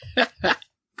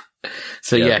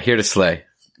 So Here to Slay.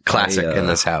 Classic in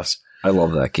this house. I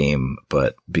love that game,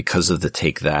 but because of the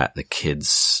take that, the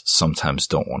kids sometimes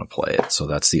don't want to play it. So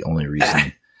that's the only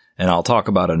reason. And I'll talk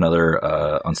about another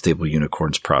Unstable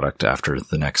Unicorns product after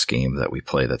the next game that we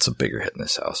play that's a bigger hit in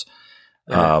this house.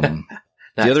 Nice.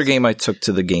 The other game I took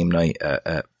to the game night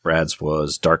at Brad's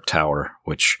was Dark Tower,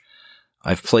 which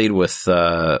I've played with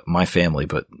my family,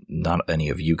 but not any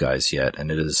of you guys yet. And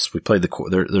we played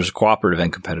there's a cooperative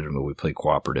and competitive mode. We played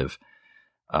cooperative.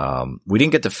 We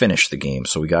didn't get to finish the game,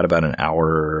 so we got about an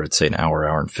hour, I'd say an hour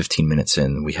and 15 minutes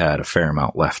in. We had a fair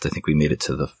amount left. I think we made it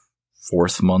to the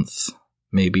 4th month,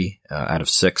 maybe, out of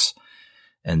 6.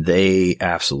 And they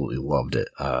absolutely loved it.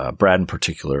 Brad in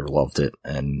particular loved it.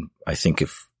 And I think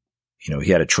if,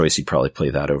 he had a choice, he'd probably play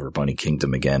that over Bunny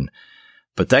Kingdom again.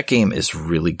 But that game is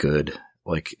really good.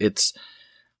 Like, it's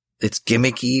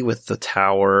gimmicky with the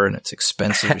tower and it's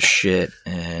expensive as shit.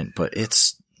 But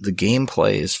the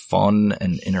gameplay is fun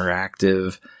and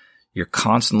interactive. You're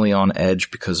constantly on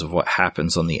edge because of what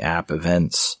happens on the app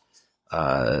events.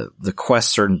 The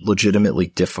quests are legitimately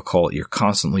difficult. You're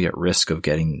constantly at risk of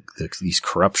getting these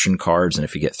corruption cards. And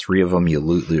if you get 3 of them,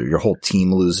 your whole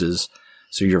team loses.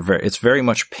 So it's very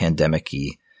much pandemic-y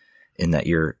in that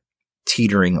you're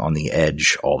teetering on the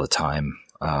edge all the time,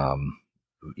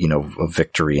 of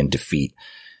victory and defeat.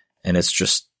 And it's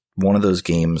just one of those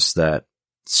games that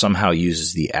somehow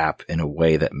uses the app in a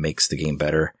way that makes the game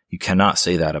better. You cannot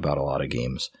say that about a lot of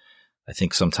games. I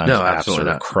think sometimes apps are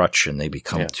a crutch and they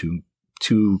become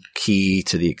too key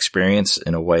to the experience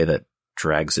in a way that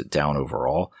drags it down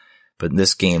overall. But in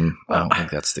this game, I don't think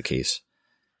that's the case.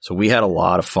 So we had a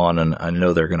lot of fun, and I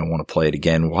know they're going to want to play it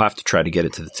again. We'll have to try to get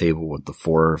it to the table with the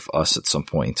 4 of us at some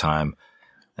point in time.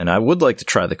 And I would like to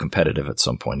try the competitive at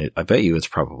some point. I bet you it's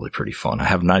probably pretty fun. I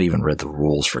have not even read the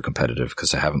rules for competitive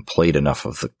because I haven't played enough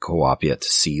of the co-op yet to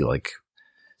see like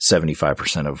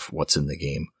 75% of what's in the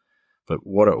game. But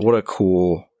what a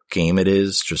cool game it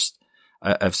is. Just,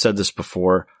 I've said this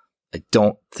before. I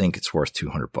don't think it's worth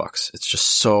 $200. It's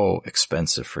just so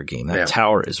expensive for a game. That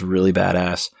tower is really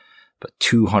badass, but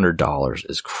 $200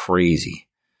 is crazy.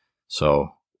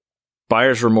 So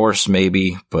buyer's remorse,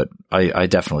 maybe, but I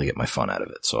definitely get my fun out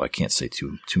of it. So I can't say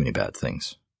too many bad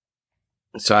things.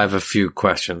 So I have a few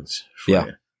questions for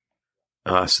you.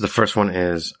 So the first one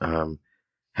is,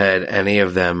 had any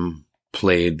of them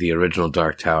played the original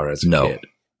Dark Tower as a kid?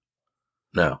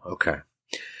 No. Okay.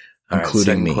 All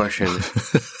including me. Question.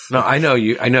 No, I know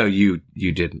you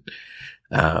didn't.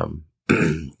 And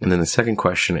then the second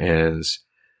question is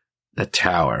the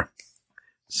tower.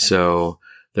 So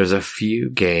there's a few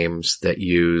games that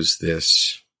use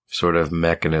this sort of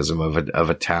mechanism of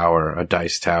a tower, a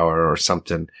dice tower or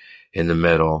something in the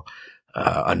middle.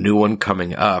 A new one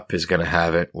coming up is going to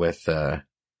have it with,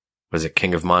 was it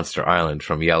King of Monster Island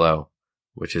from Yellow,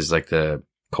 which is like the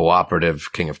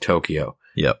cooperative King of Tokyo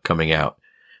coming out.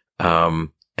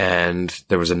 And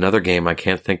there was another game. I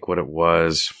can't think what it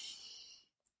was.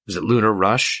 Was it Lunar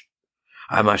Rush?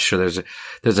 I'm not sure.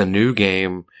 There's a new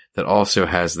game that also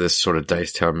has this sort of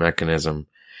dice tower mechanism.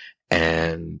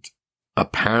 And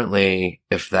apparently,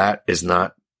 if that is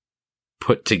not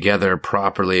put together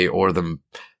properly, or the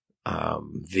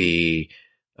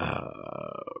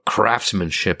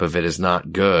craftsmanship of it is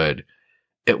not good,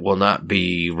 it will not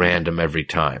be random every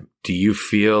time. Do you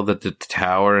feel that the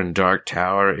tower in Dark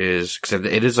Tower is, because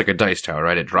it is like a dice tower,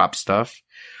 right? It drops stuff.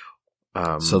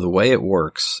 So the way it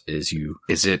works is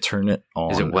turn it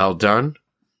on. Is it well done?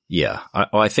 Yeah,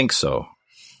 I think so.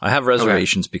 I have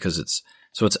reservations because it's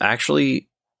actually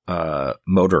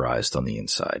motorized on the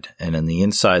inside, and in the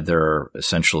inside there are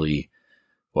essentially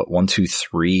 1, 2,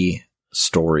 3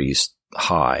 stories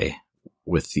high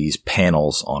with these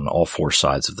panels on all 4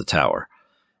 sides of the tower.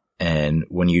 And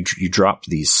when you drop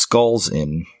these skulls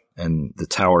in, and the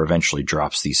tower eventually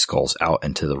drops these skulls out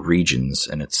into the regions,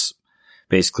 and it's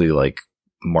basically like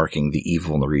marking the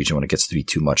evil in the region. When it gets to be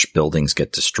too much, buildings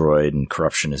get destroyed and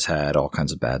corruption is had, all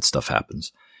kinds of bad stuff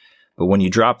happens. But when you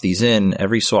drop these in,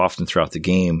 every so often throughout the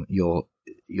game, you'll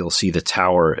see the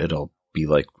tower, it'll be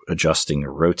like adjusting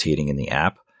or rotating in the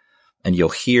app, and you'll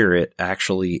hear it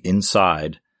actually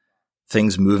inside,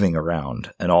 things moving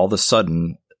around, and all of a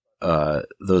sudden,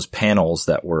 those panels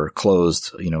that were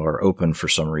closed, are open for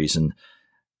some reason,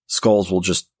 skulls will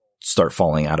just start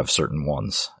falling out of certain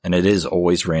ones. And it is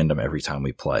always random every time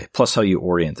we play. Plus how you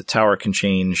orient the tower can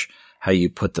change, how you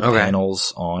put the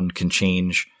panels on can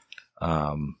change.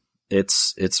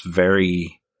 It's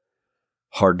very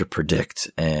hard to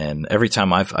predict. And every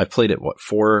time I've played it,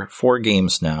 4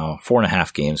 games now,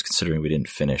 4.5 games, considering we didn't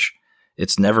finish.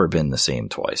 It's never been the same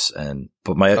twice.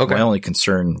 But my only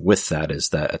concern with that is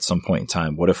that at some point in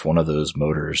time, what if one of those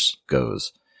motors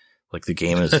goes? Like the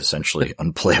game is essentially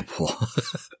unplayable.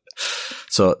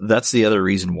 So that's the other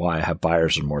reason why I have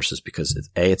buyer's remorse, is because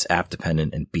it's app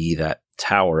dependent, and B, that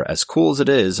tower, as cool as it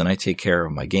is, and I take care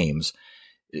of my games,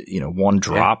 one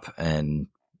drop and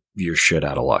you're shit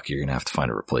out of luck. You're going to have to find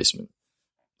a replacement.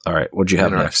 All right. What'd you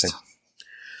have next?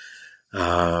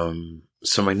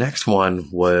 So my next one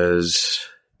was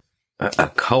a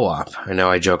co-op. I know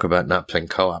I joke about not playing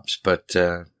co-ops, but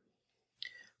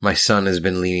my son has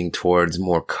been leaning towards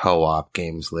more co-op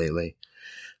games lately.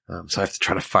 So I have to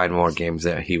try to find more games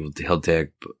that he'll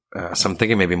dig. So I'm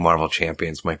thinking maybe Marvel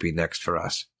Champions might be next for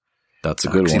us. That's a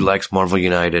good one. He likes Marvel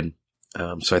United.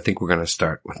 So I think we're going to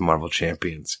start with Marvel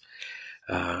Champions.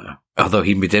 Although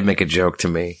he did make a joke to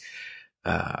me.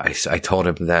 I told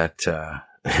him that,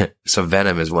 so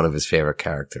Venom is one of his favorite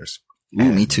characters.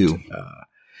 Ooh, me too.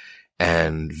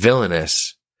 And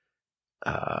Villainous,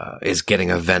 is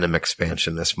getting a Venom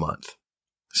expansion this month.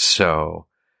 So,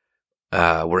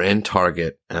 we're in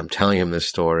Target, and I'm telling him this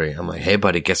story. I'm like, hey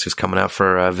buddy, guess who's coming out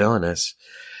for, Villainous?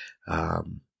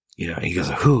 And he goes,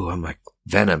 who? I'm like,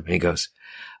 Venom. And he goes,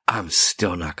 I'm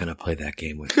still not going to play that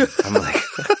game with you.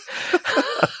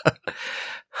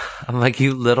 I'm like,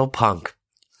 you little punk.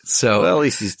 So, well, at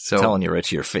least he's telling you right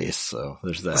to your face. So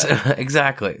there's that. So,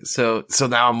 exactly. So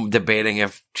now I'm debating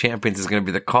if Champions is going to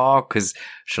be the call, because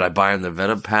should I buy him the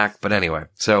Venom pack? But anyway,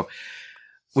 so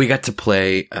we got to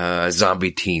play,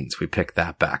 Zombie Teens. We picked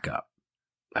that back up,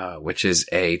 which is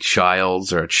a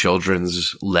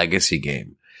children's legacy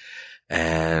game.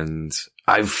 And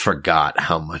I forgot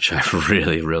how much I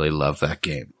really, really love that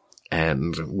game.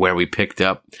 And where we picked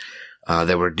up,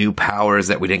 there were new powers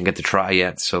that we didn't get to try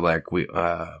yet. So like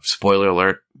spoiler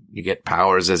alert, you get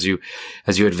powers as you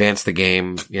advance the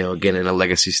game, again, in a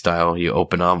legacy style. You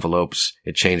open envelopes,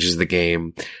 it changes the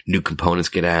game. New components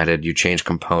get added. You change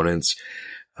components.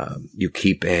 You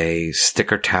keep a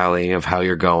sticker tally of how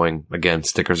you're going. Again,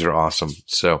 stickers are awesome.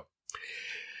 So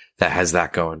that has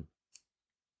that going.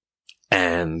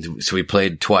 And so we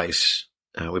played twice.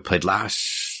 We played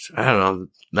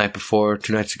night before,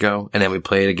 2 nights ago. And then we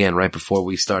played again right before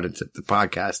we started the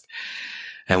podcast.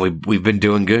 And we've been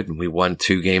doing good. We won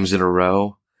 2 games in a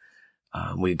row.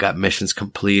 We got missions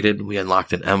completed. We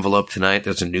unlocked an envelope tonight.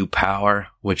 There's a new power,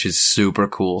 which is super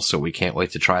cool. So we can't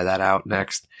wait to try that out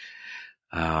next.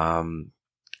 For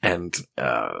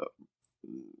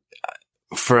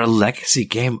a legacy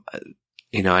game,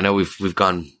 I know we've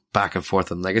gone back and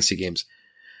forth on legacy games.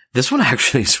 This one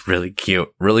actually is really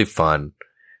cute, really fun.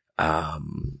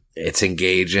 It's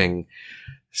engaging.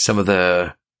 And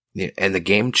the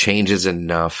game changes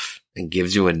enough and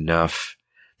gives you enough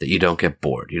that you don't get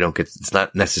bored. It's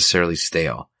not necessarily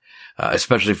stale,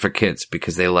 especially for kids,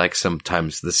 because they like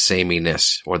sometimes the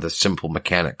sameness or the simple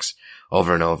mechanics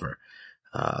over and over.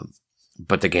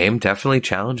 But the game definitely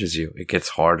challenges you. It gets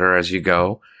harder as you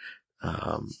go.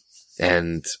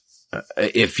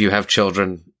 If you have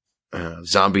children,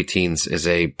 Zombie Teens is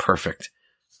a perfect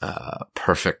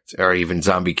perfect. Or even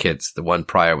Zombie Kids. The one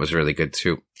prior was really good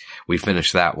too. We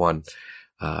finished that one,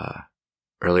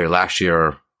 earlier last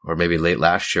year or maybe late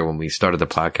last year when we started the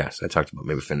podcast. I talked about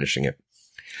maybe finishing it,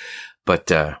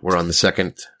 but, we're on the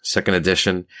second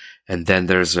edition. And then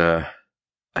there's I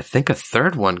think a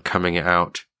third one coming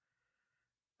out.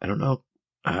 I don't know.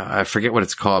 I forget what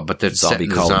it's called, but there's Zombie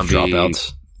College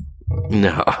Dropouts.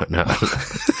 No.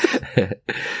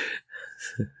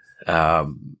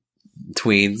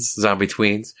 Zombie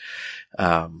tweens.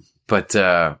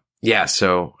 Yeah,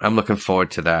 so I'm looking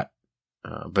forward to that.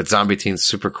 But Zombie Teens,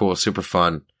 super cool, super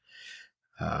fun.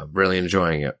 Really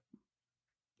enjoying it.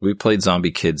 We played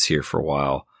Zombie Kids here for a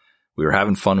while. We were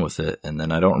having fun with it, and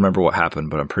then I don't remember what happened,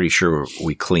 but I'm pretty sure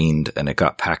we cleaned and it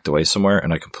got packed away somewhere,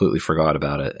 and I completely forgot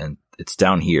about it. And it's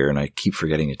down here, and I keep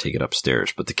forgetting to take it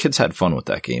upstairs. But the kids had fun with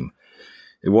that game.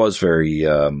 It was very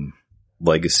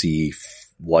legacy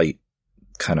light,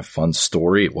 kind of fun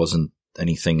story. It wasn't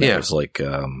anything that was like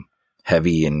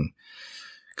heavy and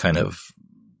kind of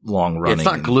long running. It's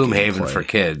not Gloomhaven for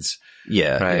kids.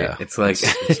 Yeah, right? Yeah. It's like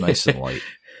it's nice and light.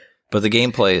 But the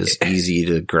gameplay is easy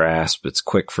to grasp. It's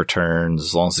quick for turns.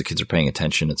 As long as the kids are paying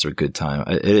attention, it's a good time.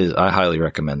 It is. I highly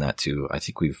recommend that too. I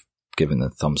think we've given the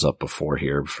thumbs up before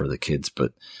here for the kids,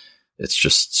 but it's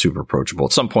just super approachable.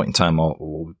 At some point in time,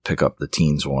 we'll pick up the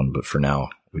teens one, but for now,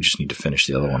 we just need to finish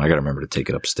the other one. I got to remember to take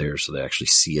it upstairs so they actually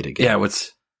see it again. Yeah,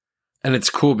 and it's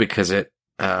cool because it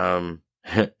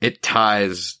it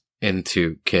ties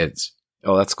into kids.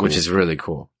 Oh, that's cool. Which is really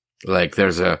cool. Like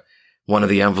there's one of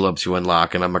the envelopes you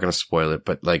unlock, and I'm not going to spoil it,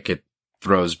 but like it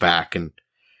throws back and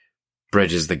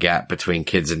bridges the gap between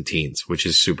kids and teens, which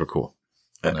is super cool.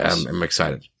 Nice. I'm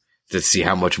excited to see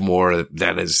how much more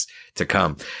that is to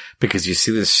come, because you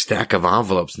see this stack of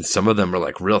envelopes and some of them are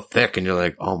like real thick and you're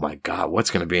like, oh my God, what's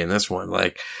going to be in this one?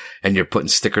 Like, and you're putting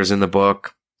stickers in the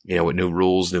book, with new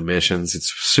rules, new missions.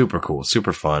 It's super cool,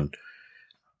 super fun.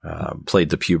 Played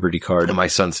the puberty card. And my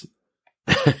son's,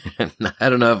 I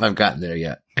don't know if I've gotten there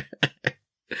yet.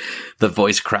 The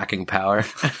voice cracking power.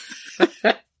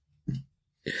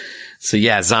 So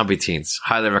yeah, Zombie Teens.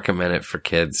 Highly recommend it for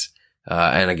kids.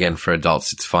 And again, for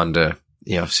adults, it's fun to,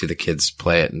 see the kids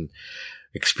play it and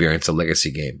experience a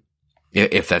legacy game,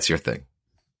 if that's your thing.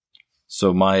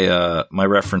 So my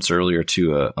reference earlier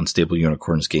to Unstable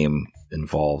Unicorns game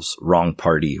involves Wrong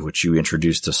Party, which you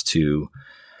introduced us to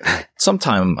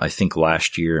sometime, I think,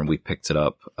 last year, and we picked it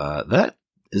up. That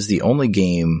is the only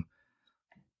game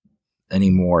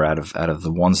anymore out of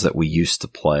the ones that we used to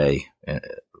play,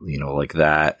 like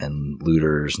that and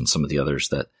Looters and some of the others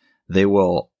that they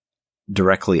will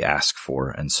directly ask for.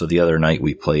 And so the other night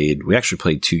we actually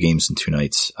played 2 games in 2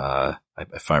 nights,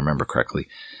 if I remember correctly.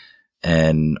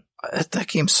 And that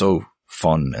game's so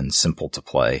fun and simple to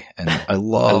play. And I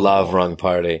love Wrong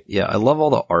Party. Yeah. I love all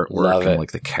the artwork and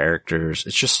like the characters.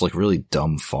 It's just like really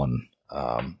dumb fun.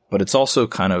 But it's also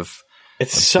kind of,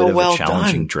 it's so well done.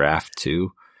 Challenging draft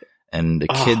too. And the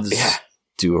kids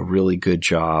do a really good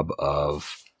job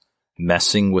of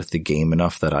messing with the game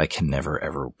enough that I can never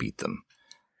ever beat them.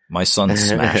 My son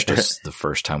smashed us the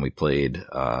first time we played.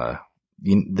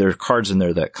 There are cards in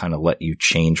there that kind of let you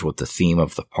change what the theme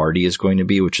of the party is going to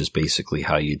be, which is basically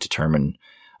how you determine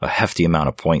a hefty amount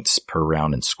of points per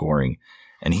round in scoring.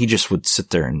 And he just would sit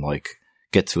there and like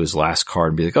get to his last card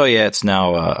and be like, oh yeah, it's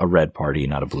now a red party,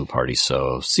 not a blue party.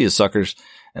 So see you suckers.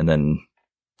 And then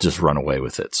just run away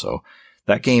with it. So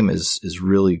that game is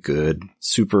really good,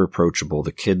 super approachable.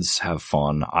 The kids have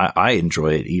fun. I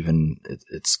enjoy it. Even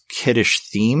it's kiddish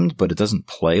themed, but it doesn't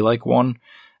play like one.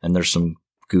 And there's some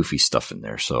goofy stuff in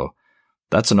there. So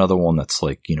that's another one that's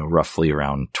like, roughly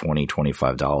around $20,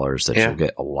 $25 that you'll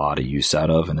get a lot of use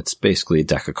out of. And it's basically a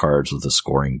deck of cards with a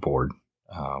scoring board.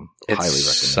 It's highly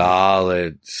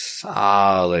recommend it.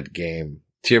 Solid game.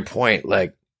 To your point,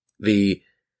 like the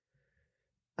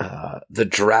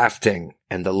drafting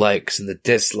and the likes and the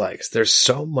dislikes, there's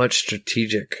so much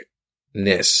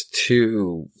strategicness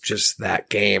to just that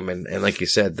game. And like you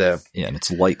said, and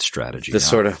it's light strategy,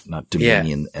 not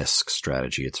Dominion-esque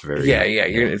strategy. It's very,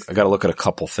 I got to look at a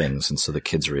couple things. And so the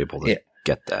kids are able to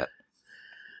get that.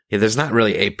 Yeah. There's not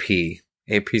really AP.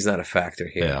 AP is not a factor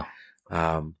here.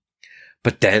 Yeah.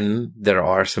 But then there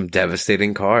are some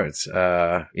devastating cards.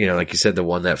 Like you said, the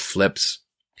one that flips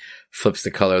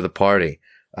the color of the party.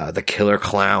 The Killer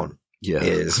Clown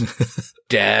is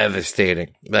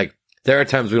devastating. Like, there are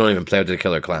times we don't even play with the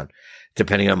Killer Clown,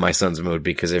 depending on my son's mood,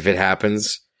 because if it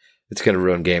happens, it's going to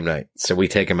ruin game night. So we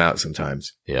take him out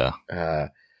sometimes. Yeah.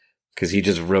 Cause he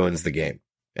just ruins the game,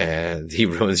 and he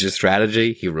ruins your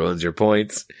strategy. He ruins your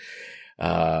points.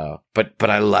 But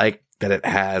I like that it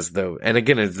has, though. And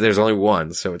again, there's only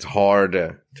one, so it's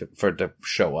hard for it to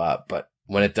show up. But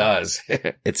when it does,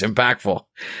 it's impactful.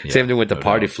 Yeah, same thing with the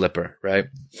party flipper, right?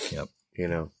 Yep. You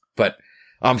know, but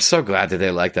I'm so glad that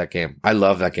they like that game. I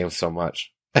love that game so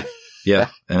much. Yeah.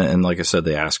 And like I said,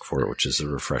 they ask for it, which is a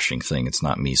refreshing thing. It's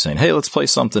not me saying, hey, let's play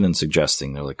something and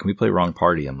suggesting. They're like, can we play Wrong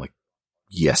Party? I'm like,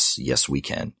 yes, we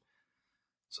can.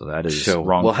 So that is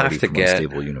Wrong we'll Party have to from get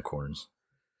Unstable Unicorns.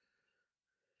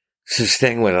 So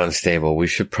staying with Unstable, we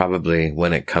should probably,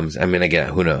 when it comes, I mean, again,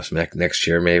 who knows, next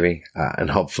year maybe, and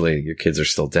hopefully your kids are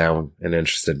still down and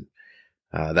interested,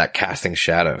 that Casting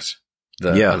Shadows.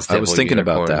 I was thinking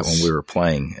about that when we were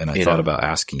playing, and I thought about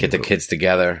asking you. Get the kids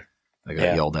together. I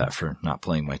got yelled at for not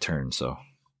playing my turn, so.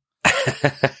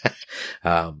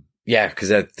 Yeah,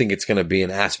 because I think it's going to be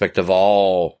an aspect of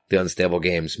all the Unstable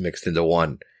games mixed into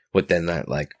one, with then that,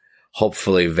 like,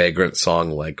 hopefully Vagrant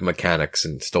Song, like, mechanics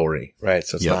and story, right?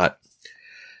 So it's not,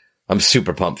 I'm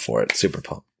super pumped for it. Super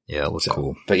pumped. Yeah, it looks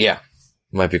cool. But yeah,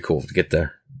 it might be cool to get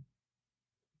the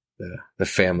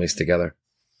families together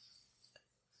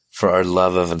for our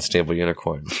love of Unstable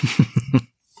Unicorn.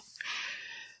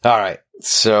 All right.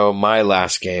 So my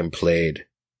last game played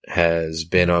has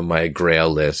been on my Grail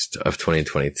list of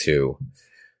 2022.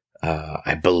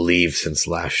 I believe since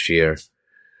last year.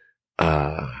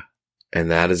 And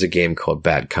that is a game called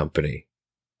Bad Company.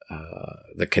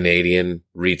 The Canadian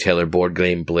retailer board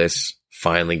game Bliss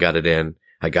finally got it in.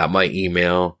 I got my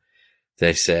email.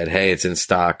 They said, hey, it's in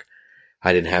stock.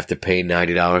 I didn't have to pay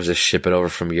 $90 to ship it over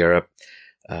from Europe.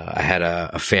 I had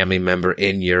a family member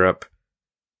in Europe,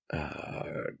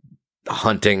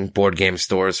 hunting board game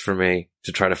stores for me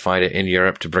to try to find it in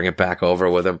Europe to bring it back over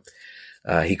with him.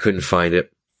 He couldn't find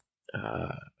it.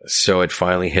 So it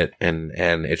finally hit and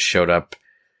it showed up,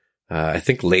 I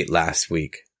think late last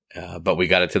week. But we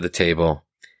got it to the table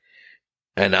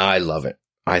and I love it.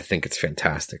 I think it's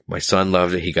fantastic. My son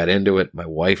loved it. He got into it. My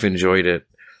wife enjoyed it.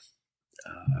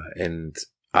 And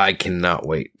I cannot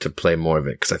wait to play more of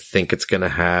it because I think it's going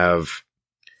to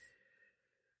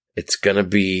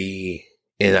be,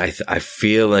 and I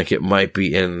feel like it might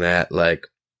be in that like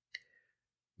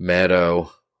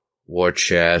Meadow, War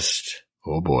Chest.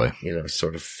 Oh boy. You know,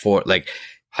 sort of like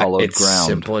hallowed it's ground.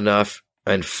 Simple enough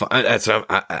and fun. That's what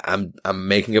I'm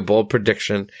making a bold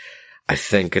prediction. I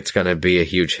think it's going to be a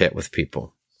huge hit with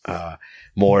people,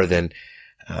 more than,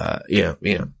 because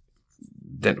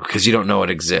you don't know it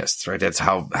exists, right? That's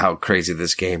how crazy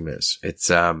this game is. It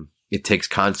takes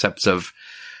concepts of,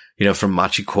 from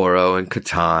Machikoro and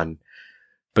Catan,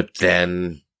 but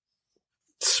then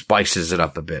spices it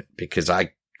up a bit because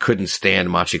I couldn't stand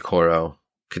Machikoro.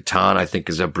 Catan, I think,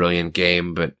 is a brilliant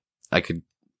game, but I could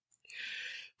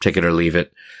take it or leave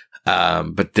it.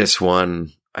 But this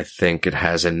one, I think it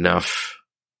has enough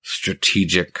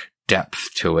strategic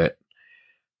depth to it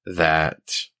that,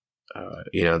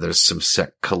 there's some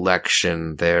set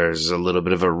collection. There's a little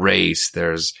bit of a race.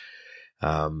 There's,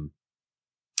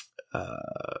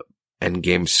 end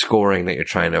game scoring that you're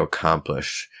trying to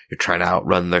accomplish. You're trying to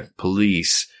outrun the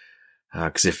police.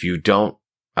 Cause if you don't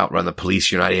outrun the police,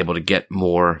 you're not able to get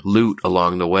more loot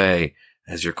along the way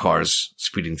as your car's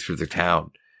speeding through the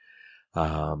town.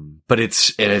 But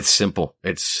it's simple.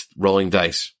 It's rolling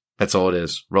dice. That's all it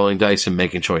is. Rolling dice and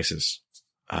making choices.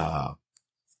 You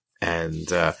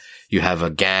have a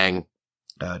gang,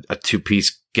 a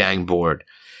 2-piece gang board.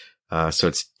 So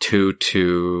it's 2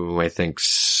 to, I think,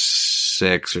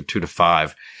 6 or 2 to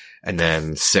 5, and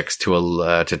then 6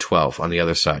 to 12 on the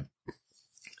other side.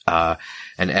 And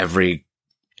every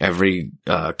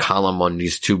column on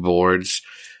these two boards,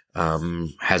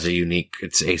 has a unique,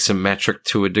 it's asymmetric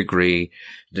to a degree.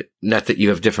 Not that you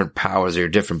have different powers or you're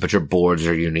different, but your boards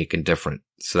are unique and different.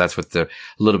 So that's what a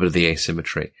little bit of the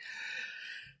asymmetry.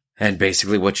 And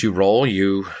basically what you roll,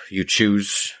 you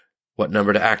choose what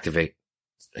number to activate,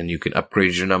 and you can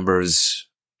upgrade your numbers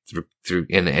through,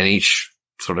 and each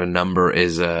sort of number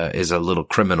is a little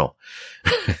criminal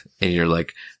in your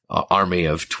like army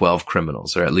of 12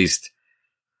 criminals, or at least,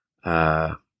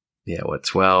 12.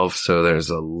 So there's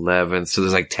 11. So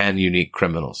there's like 10 unique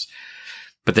criminals,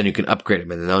 but then you can upgrade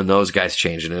them, and then those guys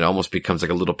change, and it almost becomes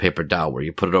like a little paper doll where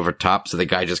you put it over top. So the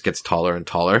guy just gets taller and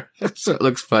taller. So it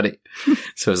looks funny.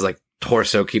 So his like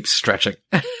torso keeps stretching,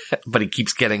 but he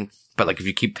keeps getting, but like if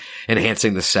you keep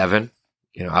enhancing the 7,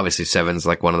 obviously 7 is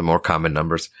like one of the more common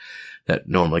numbers that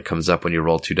normally comes up when you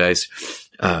roll 2 dice.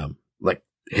 Like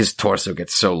his torso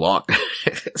gets so long.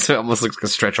 So it almost looks like a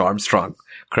Stretch Armstrong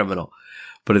criminal,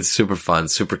 but it's super fun,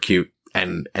 super cute.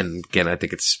 And again, I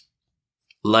think it's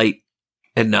light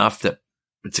enough that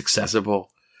it's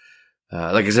accessible.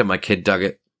 Like I said, my kid dug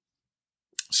it.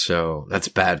 So that's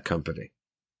Bad Company.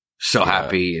 So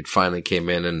happy it finally came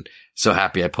in, and so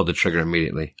happy I pulled the trigger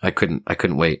immediately. I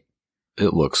couldn't wait.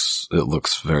 It looks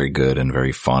very good and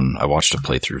very fun. I watched a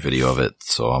playthrough video of it,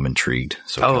 so I'm intrigued.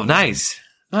 So nice.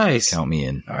 Count me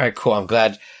in. All right, cool. I'm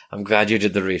glad you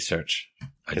did the research.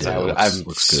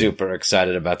 I'm super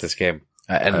excited about this game.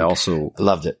 And I also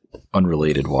loved it.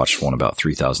 Unrelated, watched one about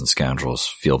 3,000 Scoundrels.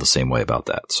 Feel the same way about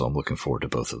that, so I'm looking forward to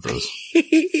both of those.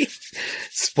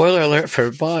 Spoiler alert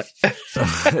for bot.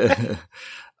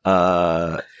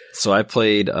 So I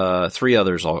played 3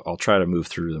 others. I'll try to move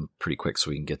through them pretty quick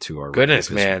so we can get to our goodness,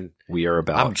 man. We are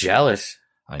about. I'm jealous.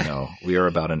 I know. We are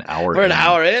about an hour. We're an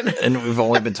hour in, and we've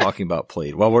only been talking about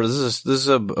played. Well, this is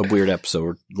a weird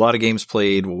episode. A lot of games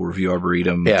played. We'll review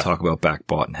Arboretum. Yeah. Talk about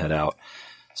Backbought and head out.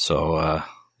 So a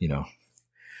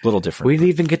little different. We didn't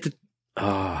even get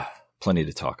to. Plenty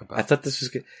to talk about. I thought this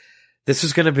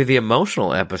was going to be the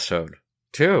emotional episode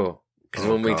too. Because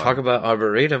when we talk about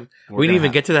Arboretum, we didn't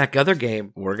even get to that other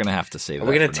game. We're going to have to save it. Are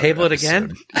we going to table it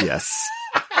again? Yes.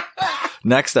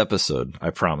 Next episode,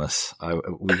 I promise.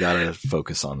 We got to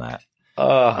focus on that.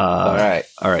 All right.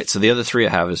 All right. So the other 3 I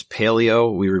have is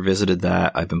Paleo. We revisited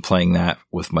that. I've been playing that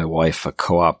with my wife, a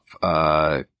co-op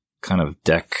kind of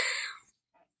deck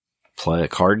play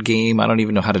card game. I don't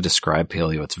even know how to describe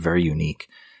Paleo. It's very unique.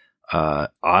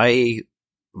 I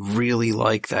really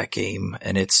like that game,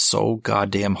 and it's so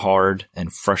goddamn hard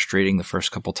and frustrating the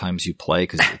first couple times you play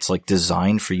because it's like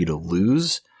designed for you to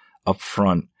lose up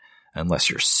front unless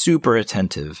you're super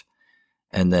attentive,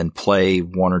 and then play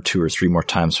 1 or 2 or 3 more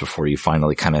times before you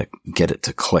finally kind of get it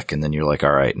to click, and then you're like,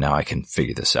 all right, now I can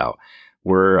figure this out.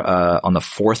 We're on the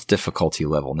 4th difficulty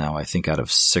level now, I think out of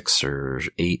 6 or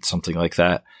 8, something like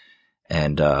that.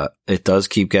 And it does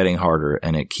keep getting harder,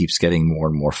 and it keeps getting more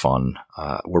and more fun.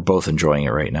 We're both enjoying it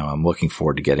right now. I'm looking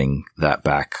forward to getting that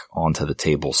back onto the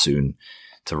table soon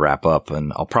to wrap up.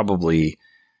 And I'll probably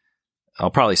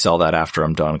sell that after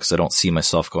I'm done because I don't see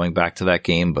myself going back to that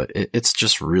game. But it's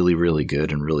just really, really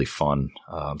good and really fun.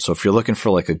 So if you're looking for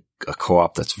like a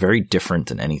co-op that's very different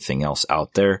than anything else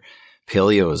out there,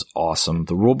 Paleo is awesome.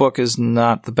 The rulebook is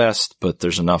not the best, but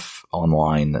there's enough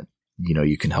online that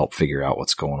you can help figure out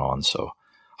what's going on. So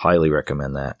highly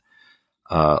recommend that.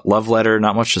 Love Letter,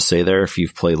 not much to say there. If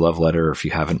you've played Love Letter, or if you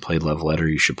haven't played Love Letter,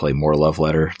 you should play more Love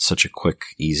Letter. It's such a quick,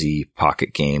 easy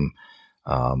pocket game.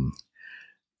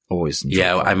 Always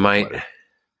enjoy I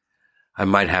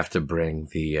might have to bring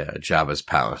the Jabba's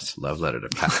Palace, Love Letter to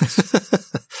Palace.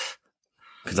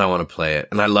 Because I want to play it.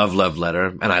 And I love Love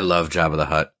Letter, and I love Jabba the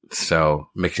Hutt. So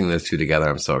mixing those 2 together,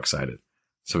 I'm so excited.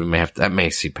 So we may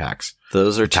see PAX.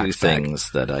 Those are 2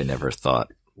 things that I never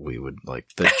thought we would like.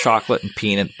 The chocolate and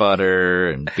peanut butter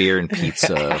and beer and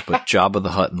pizza, but Jabba the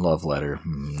Hutt and Love Letter.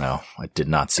 No, I did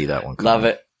not see that one coming. Love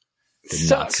it. Did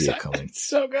not see it coming. It's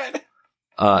so good.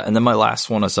 And then my last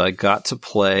one is I got to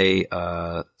play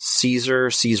Caesar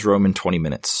Sees Rome in 20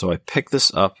 minutes. So I picked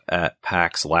this up at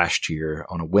PAX last year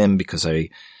on a whim because I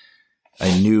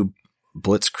knew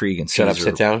Blitzkrieg and Caesar. Shut up,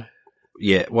 sit down.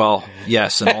 Yeah, well,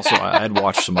 yes, and also I had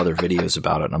watched some other videos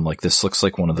about it, and I'm like, this looks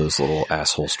like one of those little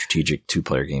asshole strategic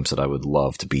 2-player games that I would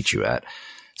love to beat you at.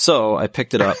 So I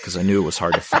picked it up because I knew it was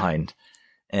hard to find,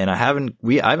 and I haven't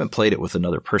played it with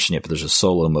another person yet, but there's a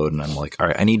solo mode, and I'm like, all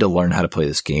right, I need to learn how to play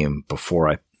this game before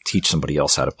I teach somebody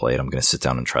else how to play it. I'm going to sit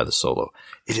down and try the solo.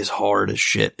 It is hard as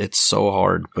shit. It's so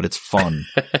hard, but it's fun.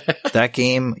 That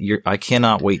game, I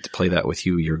cannot wait to play that with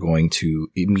you. You're going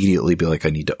to immediately be like, I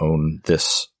need to own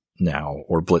this now,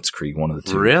 or Blitzkrieg, one of the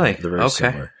 2. Really? They're very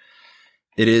similar.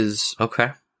 It is. Okay.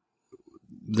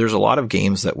 There's a lot of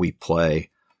games that we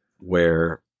play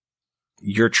where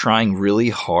you're trying really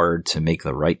hard to make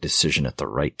the right decision at the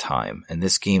right time. And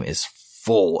this game is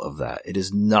full of that. It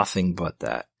is nothing but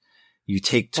that. You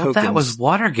take tokens. Well, that was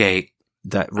Watergate.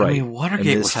 That, right. I mean,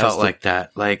 Watergate felt like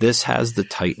that. Like this has the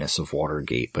tightness of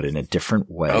Watergate, but in a different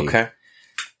way. Okay.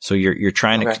 So you're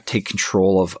trying to take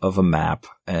control of a map,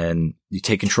 and you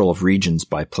take control of regions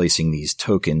by placing these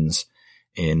tokens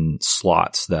in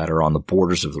slots that are on the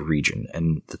borders of the region.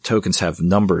 And the tokens have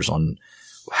numbers on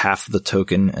half of the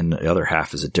token, and the other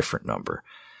half is a different number.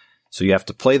 So you have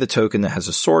to play the token that has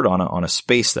a sword on it on a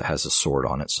space that has a sword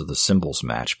on it, so the symbols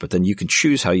match. But then you can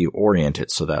choose how you orient it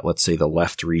so that, let's say, the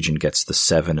left region gets the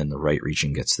 7 and the right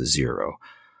region gets the 0.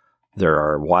 There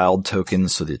are wild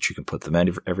tokens so that you can put them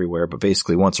everywhere. But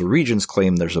basically, once a region's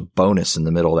claimed, there's a bonus in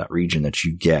the middle of that region that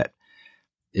you get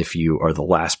if you are the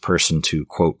last person to,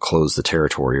 quote, close the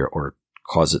territory or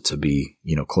cause it to be,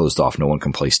 closed off. No one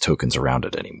can place tokens around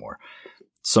it anymore.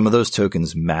 Some of those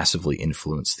tokens massively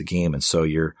influence the game. And so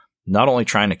you're not only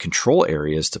trying to control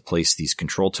areas to place these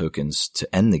control tokens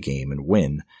to end the game and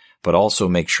win, but also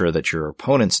make sure that your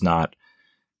opponent's not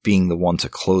being the one to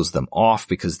close them off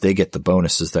because they get the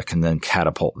bonuses that can then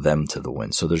catapult them to the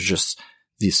win. So there's just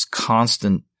this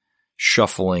constant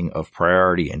shuffling of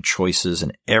priority and choices,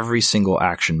 and every single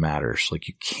action matters. Like,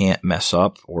 you can't mess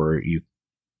up, or you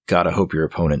gotta hope your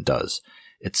opponent does.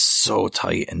 It's so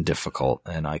tight and difficult,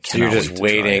 and I can't. So you're just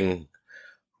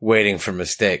waiting for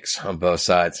mistakes on both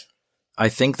sides. I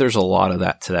think there's a lot of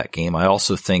that to that game. I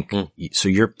also think, so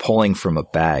you're pulling from a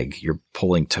bag. You're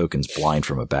pulling tokens blind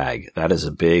from a bag. That is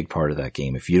a big part of that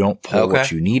game. If you don't pull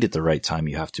what you need at the right time,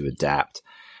 you have to adapt.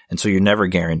 And so you're never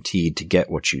guaranteed to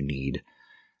get what you need.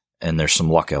 And there's some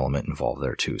luck element involved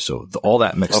there too. So all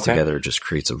that mixed together just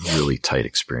creates a really tight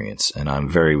experience. And I'm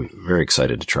very, very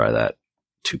excited to try that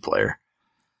 2-player.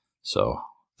 So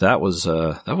that was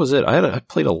it. I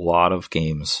played a lot of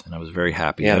games and I was very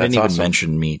happy. Yeah, I didn't even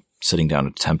mention me sitting down to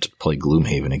attempt to play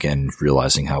Gloomhaven again,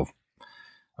 realizing how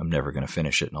I'm never going to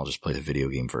finish it, and I'll just play the video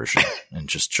game version and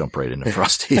just jump right into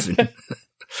Frosthaven.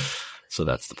 So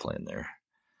that's the plan there.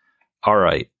 All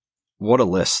right. What a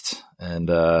list.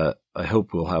 And I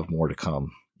hope we'll have more to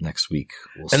come next week.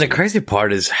 We'll see. The crazy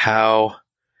part is how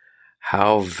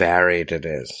varied it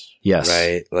is. Yes.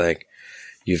 Right? Like,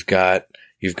 you've got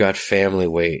family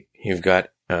weight, you've got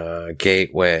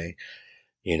gateway,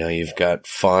 you've got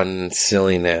fun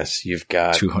silliness, you've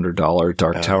got $200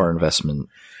 Dark Tower investment.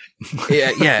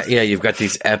 yeah. You've got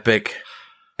these epic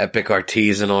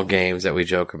artisanal games that we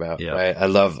joke about. Yeah. Right? I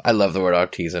love the word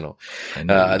artisanal.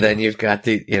 Then you've got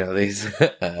these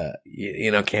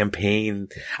campaign.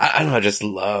 I don't know. I just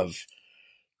love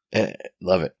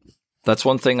it. That's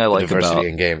one thing I like diversity about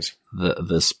in games.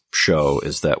 This show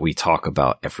is that we talk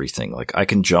about everything. Like, I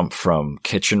can jump from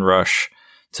Kitchen Rush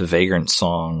to Vagrant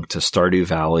Song to Stardew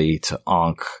Valley to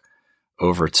Ankh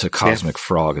over to Cosmic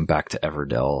Frog and back to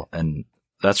Everdell. And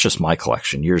that's just my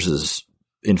collection. Yours is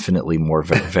infinitely more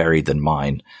varied than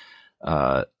mine.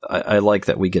 I like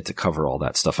that we get to cover all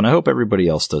that stuff. And I hope everybody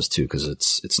else does too, because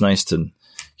it's nice to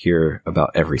hear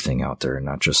about everything out there and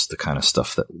not just the kind of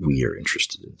stuff that we are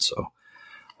interested in. So,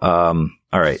 all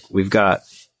right, we've got,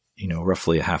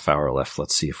 roughly a half hour left.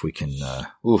 Let's see if we can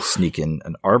sneak in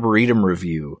an Arboretum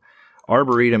review.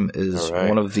 Arboretum is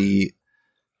one of the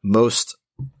most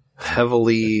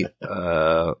heavily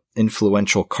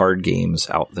influential card games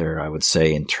out there, I would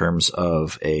say, in terms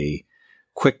of a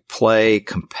quick play,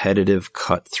 competitive,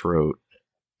 cutthroat,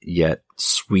 yet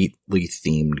sweetly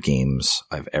themed games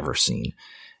I've ever seen.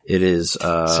 It is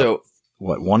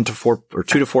 1 to 4 or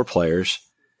 2 to 4 players.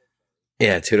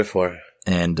 Yeah, 2 to 4.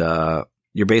 And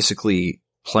you're basically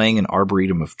playing an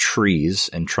arboretum of trees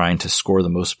and trying to score the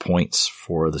most points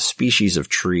for the species of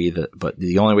tree. But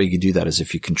the only way you can do that is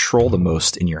if you control the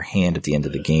most in your hand at the end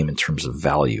of the game in terms of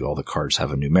value. All the cards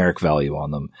have a numeric value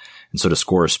on them. And so to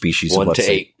score a species of, let's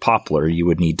say, poplar, you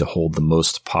would need to hold the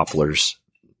most poplars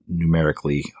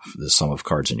numerically, the sum of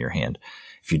cards in your hand.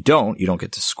 If you don't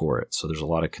get to score it. So there's a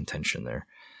lot of contention there.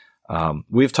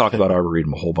 We've talked about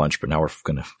Arboretum a whole bunch, but now we're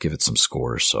going to give it some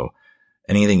scores. So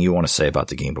anything you want to say about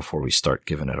the game before we start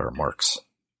giving it our marks?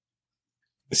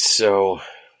 So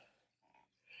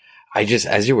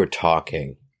as you were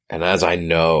talking, and as I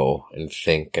know and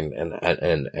think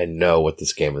and know what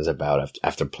this game is about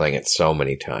after playing it so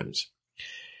many times,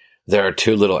 there are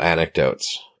 2 little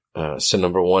anecdotes. So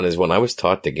number one is when I was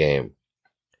taught the game,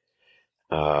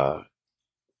 the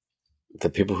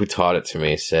people who taught it to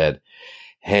me said,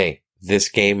 "Hey, this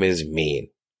game is mean."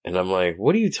 And I'm like,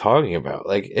 "What are you talking about?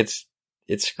 Like, it's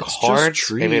cards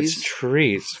and it's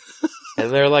trees." And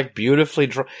they're like beautifully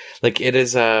drawn. Like, it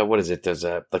is what is it? There's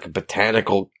a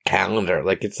botanical calendar.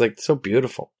 Like, it's like so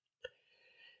beautiful.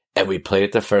 And we played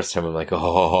it the first time. I'm like,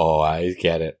 "Oh, I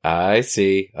get it. I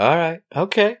see. All right.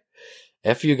 Okay.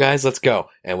 F you guys, let's go."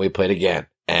 And we played again.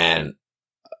 And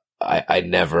I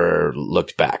never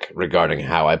looked back regarding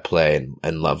how I play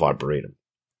and love Arboretum.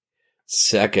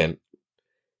 Second,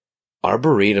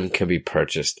 Arboretum can be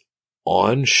purchased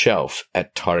on shelf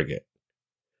at Target.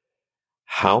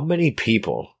 How many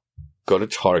people go to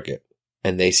Target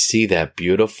and they see that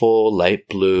beautiful light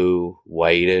blue,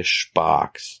 whitish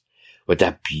box with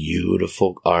that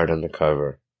beautiful art on the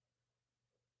cover?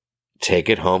 Take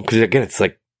it home. Because again, it's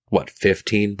like, what,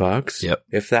 $15? Yep.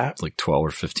 If that? It's like $12 or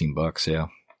 $15, yeah.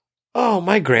 Oh,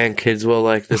 my grandkids will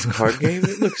like this card game.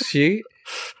 It looks cheap.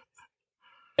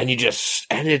 And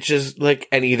it's just like,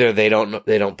 and either they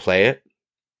don't play it,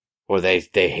 or they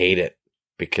hate it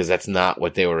because that's not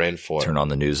what they were in for. Turn on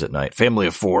the news at night. Family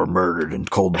of 4 murdered in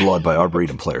cold blood by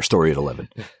Arboretum player. Story at 11.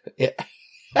 Yeah.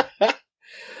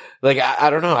 Like, I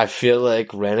don't know. I feel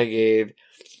like Renegade.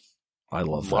 I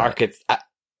love markets. That.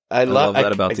 I love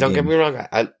that about the don't game. Don't get me wrong.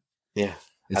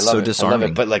 It's so disarming. I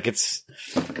love it, but like, it's,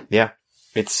 yeah.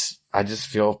 I just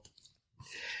feel,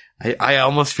 I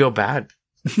almost feel bad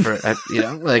for,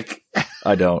 like,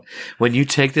 I don't. When you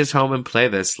take this home and play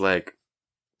this, like,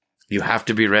 you have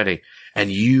to be ready,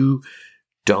 and you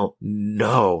don't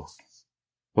know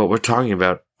what we're talking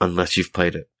about unless you've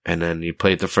played it. And then you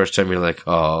play it the first time, you're like,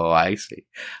 oh, I see.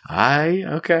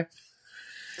 Okay.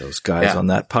 Those guys on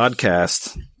that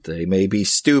podcast, they may be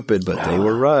stupid, but they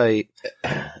were right.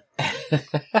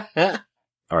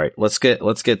 All right, let's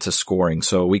get to scoring.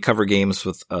 So we cover games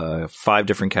with 5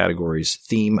 different categories: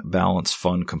 theme, balance,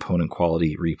 fun, component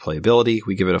quality, replayability.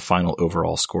 We give it a final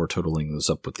overall score, totaling those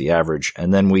up with the average.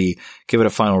 And then we give it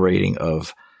a final rating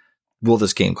of, will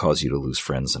this game cause you to lose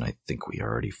friends? And I think we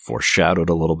already foreshadowed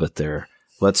a little bit there.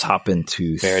 Let's hop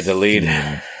into buried the lead.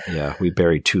 Yeah, we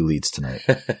buried 2 leads tonight.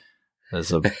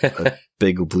 There's a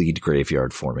big lead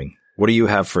graveyard forming. What do you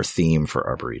have for theme for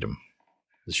Arboretum?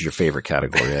 This is your favorite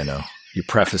category, I know. You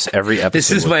preface every episode.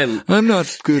 This is I'm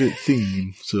not good at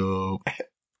theme, so.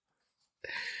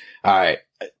 All right.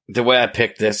 The way I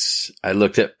picked this, I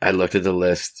looked at the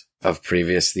list of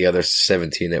the other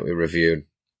 17 that we reviewed,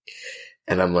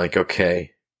 and I'm like,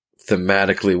 okay,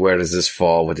 thematically, where does this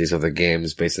fall with these other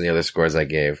games based on the other scores I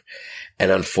gave?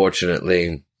 And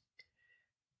unfortunately,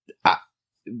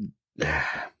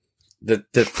 the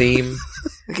theme.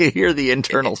 I can hear the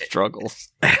internal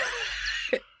struggles.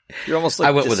 You're almost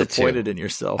like disappointed in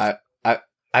yourself.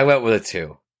 I went with a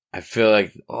 2. I feel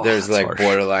like there's like harsh.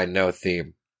 borderline no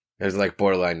theme. There's like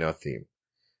borderline no theme.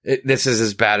 This is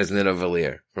as bad as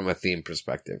Nidavellir from a theme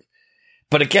perspective.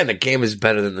 But again, the game is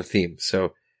better than the theme.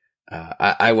 So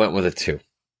I went with a 2.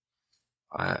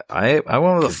 I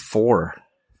went with a 4.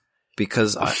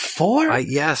 Because a 4?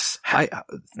 Yes.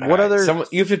 Other?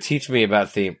 You have to teach me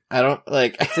about theme. I don't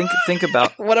like. Think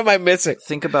about what am I missing?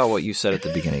 Think about what you said at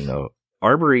the beginning, though.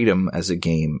 Arboretum as a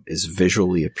game is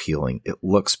visually appealing. It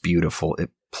looks beautiful. It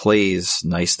plays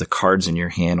nice. The cards in your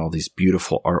hand, all these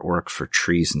beautiful artwork for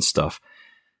trees and stuff.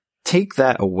 Take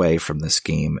that away from this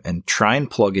game and try and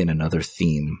plug in another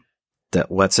theme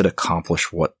that lets it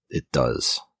accomplish what it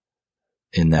does.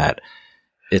 In that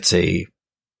it's a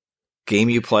game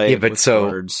you play with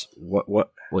cards. What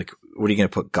are you going to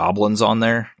put goblins on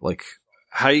there? Like,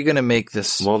 how are you going to make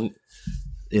this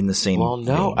in the same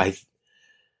game?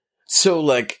 So,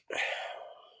 like,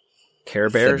 Care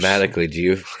Bears? Thematically, do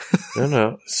you...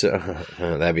 No. So,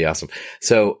 that'd be awesome.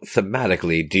 So,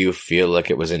 thematically, do you feel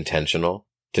like it was intentional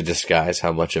to disguise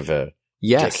how much of a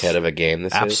dickhead of a game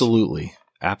this is?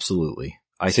 Absolutely.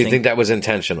 You think that was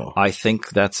intentional? I think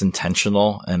that's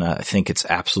intentional, and I think it's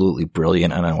absolutely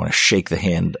brilliant, and I want to shake the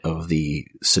hand of the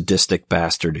sadistic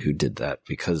bastard who did that,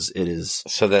 because it is...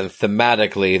 So then,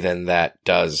 thematically, that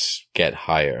does get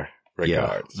higher.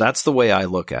 Regards. Yeah, that's the way I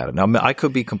look at it. Now, I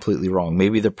could be completely wrong.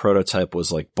 Maybe the prototype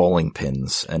was like bowling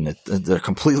pins and they're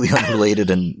completely unrelated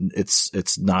and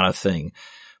it's not a thing.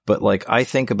 But like, I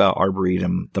think about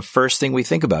Arboretum, the first thing we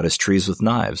think about is trees with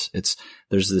knives.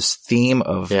 There's this theme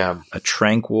of a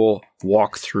tranquil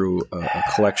walk through a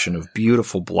collection of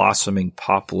beautiful blossoming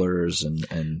poplars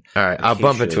and all right, I'll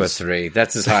bump it to a 3.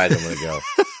 That's as high as I'm going to go.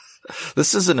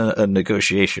 This isn't a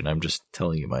negotiation. I'm just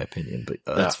telling you my opinion, but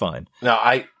that's fine. No,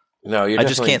 I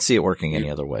just can't see it working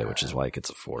any other way, which is why it gets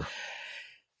a 4.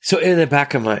 So in the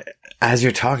back of as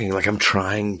you're talking, like I'm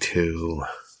trying to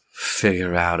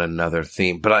figure out another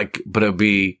theme, but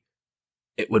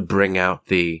it would bring out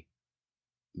the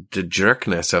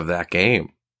jerkness of that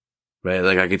game, right?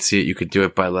 Like I could see it. You could do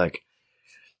it by like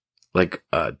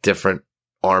different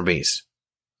armies,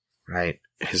 right?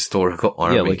 Historical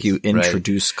armies. Yeah, like you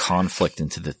introduce conflict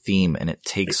into the theme and it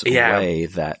takes away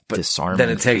that disarming then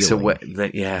it takes feeling. away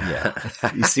that, yeah.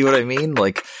 You see what I mean?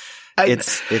 Like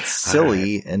it's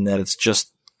silly in that it's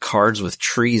just cards with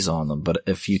trees on them. But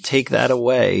if you take that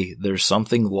away, there's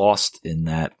something lost in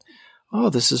that.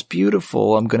 Oh, this is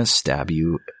beautiful. I'm going to stab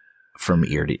you from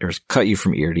ear to or cut you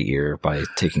from ear to ear by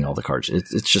taking all the cards.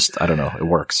 It's just, I don't know. It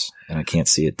works and I can't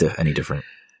see it any different.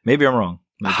 Maybe I'm wrong.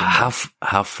 How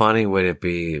funny would it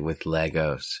be with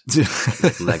Legos?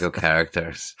 With Lego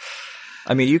characters.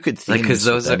 I mean, you could theme this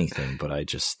with anything, but I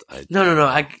No.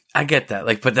 I get that.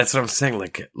 Like, but that's what I'm saying.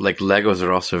 Like Legos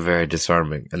are also very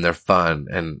disarming and they're fun.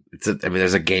 And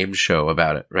there's a game show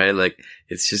about it, right? Like,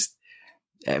 it's just,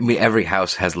 every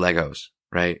house has Legos,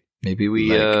 right? Maybe we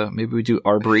do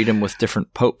Arboretum with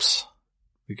different popes.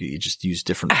 You just use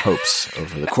different popes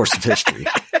over the course of history.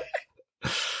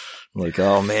 Like,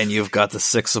 oh man, you've got the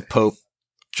 6 of Pope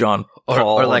John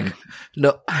Paul. Or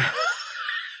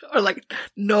like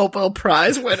Nobel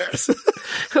Prize winners.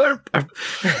 God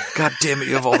damn it,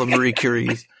 you have all the Marie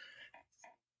Curies.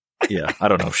 Yeah, I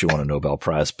don't know if she won a Nobel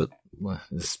Prize, but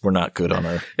we're not good on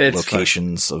our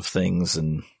locations of things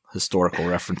and historical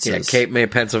references. Yeah, Cape May,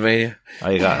 Pennsylvania.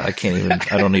 I can't even.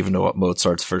 I don't even know what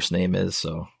Mozart's first name is.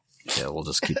 So yeah, we'll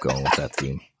just keep going with that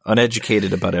theme.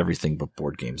 Uneducated about everything but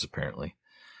board games, apparently.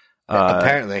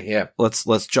 Apparently, yeah.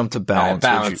 Let's jump to balance.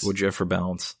 Balance. What'd you have for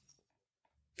balance?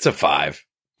 It's a 5.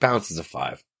 Balance is a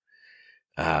 5.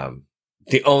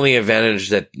 The only advantage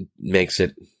that makes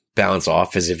it balance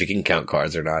off is if you can count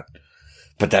cards or not.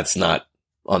 But that's not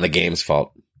on the game's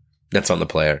fault. That's on the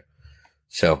player.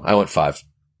 So I went 5.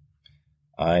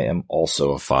 I am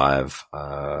also a 5.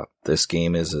 This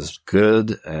game is as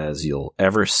good as you'll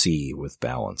ever see with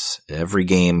balance. Every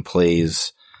game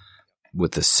plays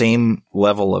with the same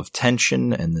level of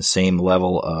tension and the same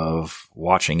level of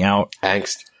watching out.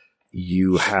 Angst.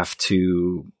 You have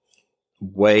to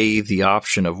weigh the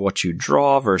option of what you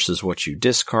draw versus what you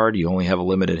discard. You only have a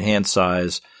limited hand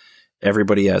size.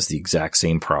 Everybody has the exact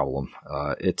same problem.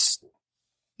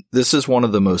 This is one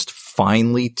of the most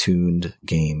finely tuned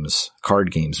games,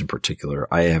 card games in particular,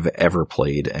 I have ever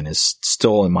played, and is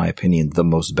still, in my opinion, the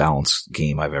most balanced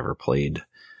game I've ever played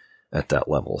at that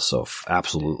level. So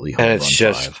absolutely home and it's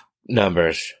run just 5.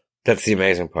 Numbers. That's the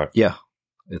amazing part. Yeah.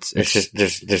 It's just,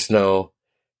 there's no,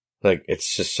 like,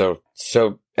 it's just so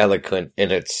eloquent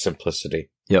in its simplicity.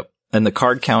 Yep. And the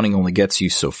card counting only gets you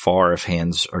so far if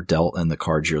hands are dealt and the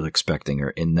cards you're expecting are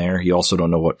in there. You also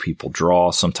don't know what people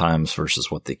draw sometimes versus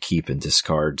what they keep and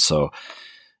discard. So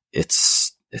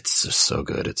it's just so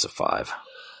good. It's a 5.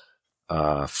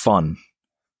 Fun.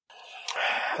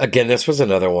 Again, this was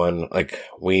another one, like,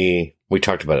 we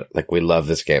talked about it. Like, we love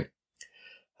this game.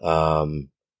 And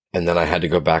then I had to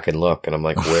go back and look, and I'm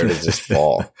like, where does this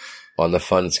fall on the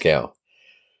fun scale?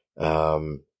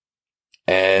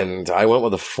 And I went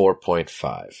with a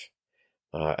 4.5.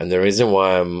 And the reason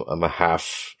why I'm a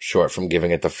half short from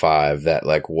giving it the 5 that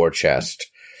like War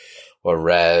Chest or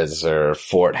Rez or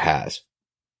Fort has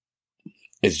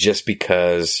is just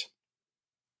because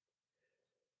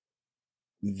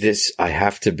I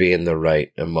have to be in the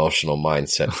right emotional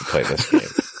mindset to play this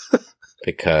game.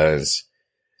 Because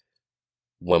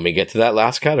when we get to that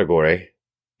last category,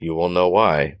 you will know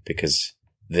why. Because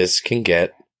this can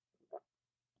get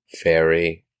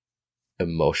very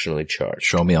emotionally charged.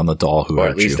 Show me on the doll who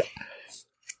hurt you.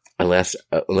 Unless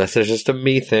there's just a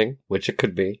me thing, which it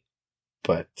could be.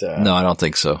 But no, I don't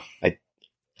think so.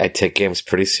 I take games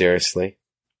pretty seriously.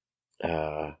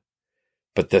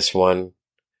 But this one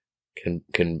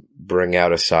can bring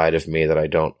out a side of me that I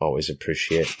don't always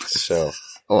appreciate. So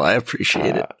I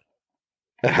appreciate it.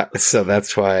 So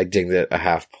that's why I dinged it a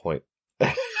half point.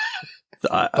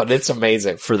 But it's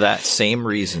amazing. For that same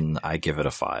reason, I give it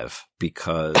a 5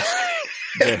 because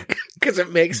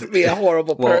it makes me a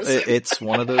horrible person. It's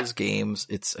one of those games.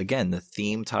 It's, again, the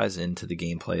theme ties into the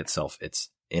gameplay itself. It's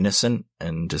innocent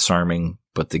and disarming,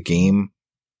 but the game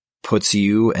puts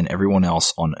you and everyone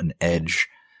else on an edge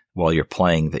while you're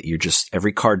playing, that you're just,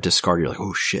 every card discard, you're like,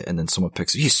 oh shit. And then someone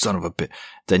picks, you son of a bit.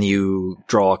 Then you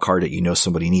draw a card that you know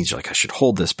somebody needs. You're like, I should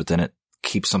hold this, but then it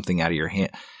keeps something out of your hand.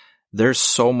 There's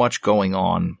so much going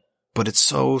on, but it's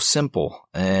so simple.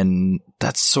 And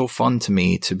that's so fun to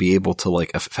me, to be able to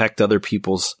like affect other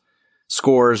people's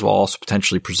scores while also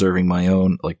potentially preserving my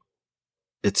own. Like,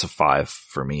 it's a 5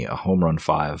 for me, a home run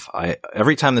 5.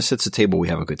 Every time this hits the table, we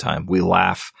have a good time. We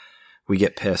laugh. We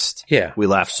get pissed. Yeah. We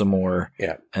laugh some more.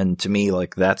 Yeah. And to me,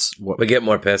 like, that's what we get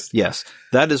more pissed. Yes.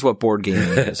 That is what board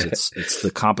gaming is. It's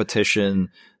the competition,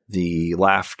 the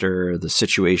laughter, the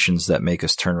situations that make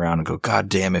us turn around and go, God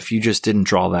damn, if you just didn't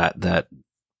draw that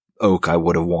oak, I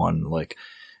would have won. Like,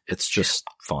 it's just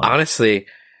fun. Honestly,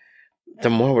 the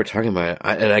more we're talking about it,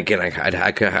 and again, I'd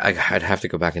have to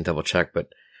go back and double check, but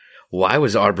why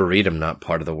was Arboretum not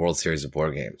part of the World Series of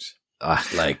Board Games?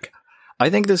 I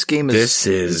think this game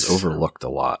is overlooked a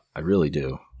lot. I really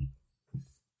do.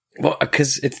 Well,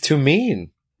 because it's too mean.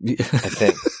 I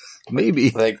think maybe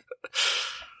like.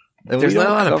 There's not a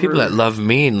lot of people that love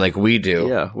mean like we do.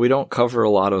 Yeah, we don't cover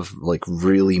a lot of like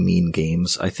really mean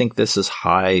games. I think this is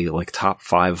high, like top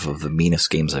 5 of the meanest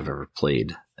games I've ever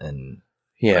played, and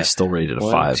I still rate it a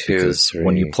 5 because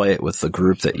when you play it with the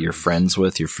group that you're friends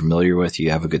with, you're familiar with,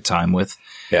 you have a good time with,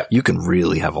 you can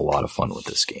really have a lot of fun with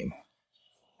this game.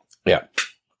 Yeah,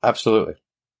 absolutely.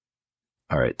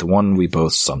 All right, the one we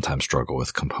both sometimes struggle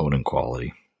with: component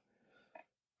quality.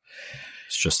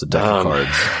 It's just a deck of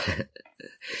cards.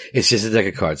 It's just a deck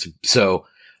of cards. So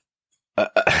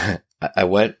I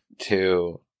went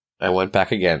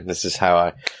back again. This is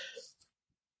how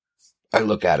I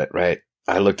look at it, right?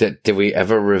 I looked at, did we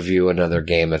ever review another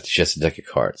game that's just a deck of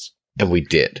cards? And we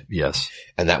did. Yes.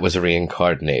 And that was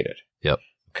Reincarnated. Yep.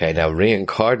 Okay, now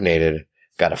Reincarnated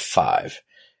got a 5.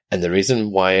 And the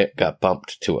reason why it got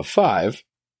bumped to a 5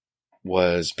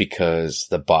 was because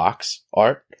the box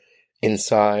art,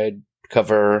 inside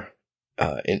cover,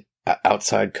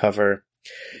 outside cover,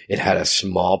 it had a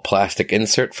small plastic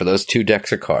insert for those 2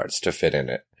 decks of cards to fit in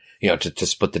it, to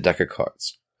split the deck of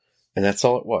cards. And that's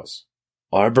all it was.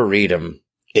 Arboretum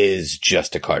is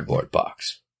just a cardboard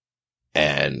box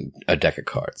and a deck of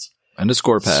cards. And a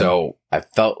score pad. So I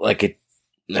felt like it,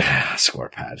 score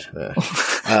pad.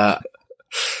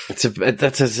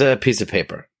 That's a piece of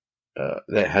paper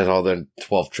that has all the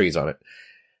 12 trees on it.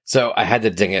 So I had to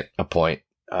ding it a point,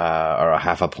 or a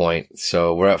half a point.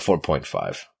 So we're at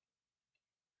 4.5.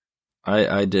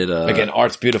 I did. Again,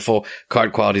 art's beautiful.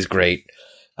 Card quality's great.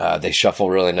 They shuffle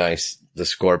really nice. The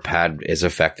score pad is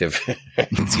effective.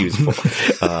 It's useful.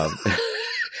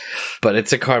 But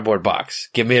it's a cardboard box.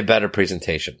 Give me a better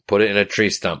presentation. Put it in a tree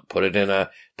stump. Put it in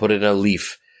a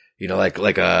leaf.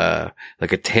 Like a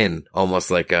tin,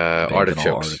 almost like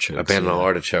artichokes. Abandoned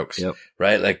artichokes. Yep.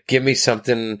 Right? Like, give me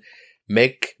something.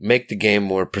 Make the game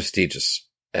more prestigious,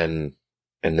 and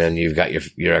then you've got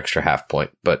your extra half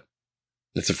point. But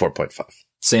it's a 4.5.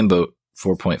 Same boat,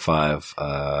 4.5.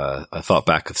 I thought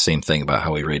back the same thing about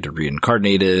how we rated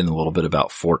Reincarnated and a little bit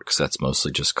about Forks. That's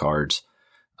mostly just cards.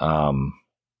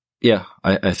 Yeah,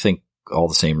 I think all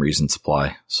the same reasons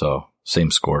apply. So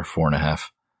same score, 4.5.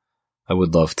 I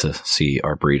would love to see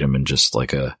Arboretum in just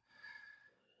like you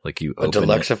a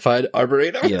deluxified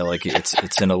Arboretum. Yeah, like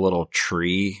it's in a little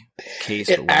tree case.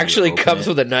 It actually comes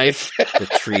with a knife. The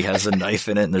tree has a knife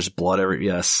in it, and there's blood every.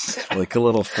 Yes, like a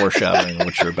little foreshadowing of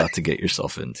what you're about to get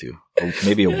yourself into.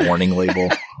 Maybe a warning label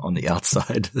on the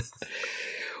outside.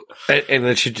 And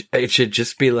it should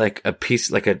just be like a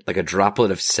piece, like a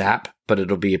droplet of sap, but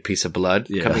it'll be a piece of blood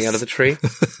coming out of the tree.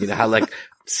 You know how like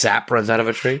sap runs out of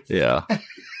a tree? Yeah.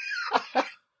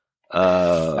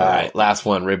 All right, last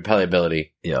one,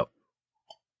 replayability. Yep.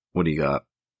 What do you got?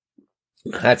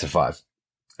 That's a 5.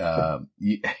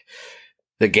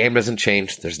 The game doesn't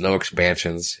change. There's no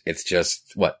expansions. It's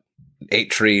just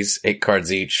 8 trees, 8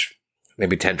 cards each,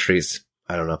 maybe 10 trees.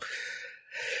 I don't know.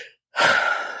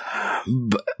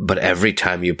 But every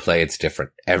time you play, it's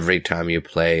different. Every time you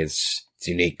play, it's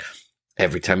unique.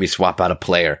 Every time you swap out a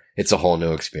player, it's a whole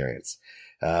new experience.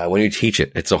 When you teach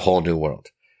it, it's a whole new world.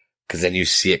 Because then you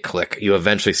see it click. You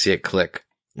eventually see it click.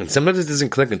 And sometimes it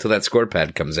doesn't click until that score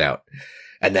pad comes out.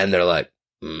 And then they're like,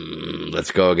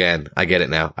 let's go again. I get it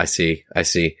now. I see.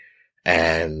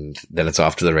 And then it's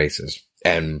off to the races.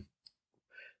 And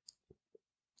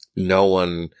no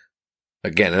one,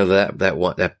 again,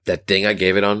 that ding I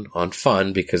gave it on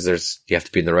fun, because you have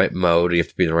to be in the right mode. You have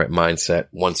to be in the right mindset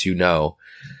once you know.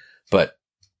 But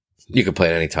you can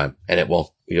play it anytime, and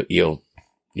you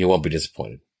won't be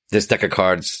disappointed. This deck of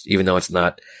cards, even though it's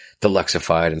not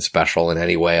deluxified and special in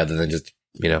any way other than just,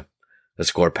 the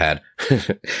score pad,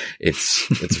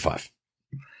 it's a 5.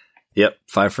 Yep.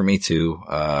 5 for me too.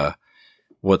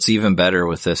 What's even better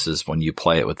with this is when you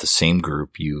play it with the same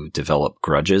group, you develop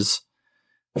grudges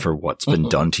for what's been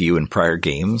done to you in prior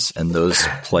games. And those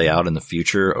play out in the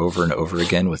future over and over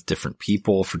again with different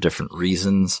people for different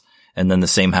reasons. And then the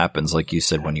same happens, like you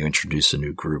said, when you introduce a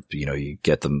new group, you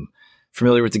get them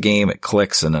familiar with the game, it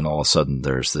clicks, and then all of a sudden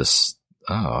there's this,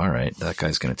 oh, all right, that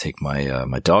guy's going to take my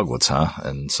my dogwoods, huh?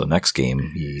 And so next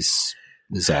game,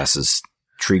 his ass is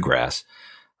tree grass.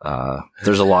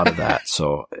 There's a lot of that.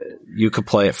 So you could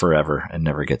play it forever and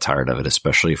never get tired of it,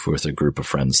 especially if with a group of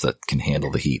friends that can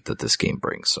handle the heat that this game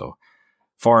brings. So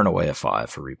far and away a 5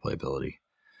 for replayability.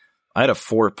 I had a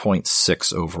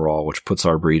 4.6 overall, which puts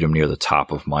Arboretum near the top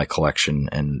of my collection,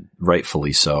 and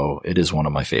rightfully so. It is one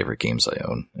of my favorite games I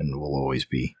own and will always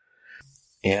be.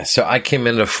 Yeah, so I came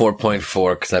in at a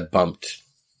 4.4 because I bumped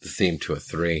the theme to a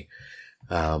 3.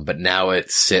 But now it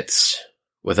sits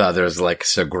with others like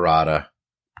Sagrada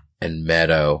and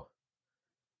Meadow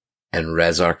and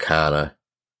Res Arcana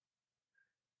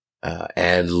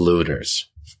and Looters.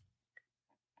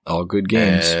 All good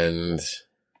games. And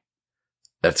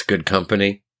that's good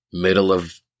company. Middle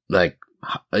of, I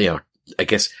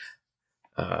guess,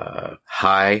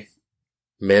 high,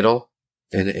 middle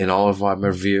in all of my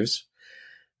reviews.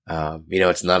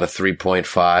 It's not a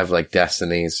 3.5 like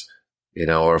Destiny's,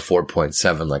 or a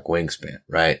 4.7 like Wingspan,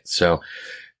 right? So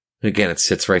again, it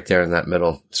sits right there in that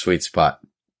middle sweet spot.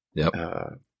 Yep.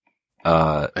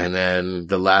 And then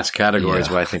the last category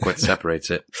is what separates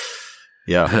it.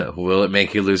 Yeah. Will it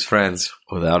make you lose friends?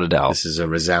 Without a doubt. This is a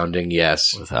resounding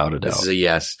yes. Without a doubt. This is a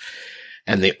yes.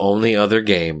 And the only other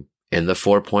game in the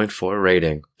 4.4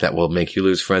 rating that will make you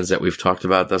lose friends that we've talked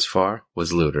about thus far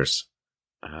was Looters.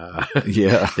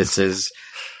 Yeah. This is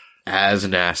as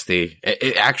nasty.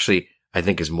 It actually, I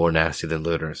think is more nasty than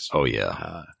Looters. Oh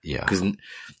yeah. Yeah.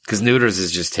 Cause Looters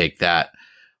is just take that.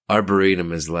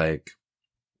 Arboretum is like,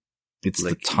 it's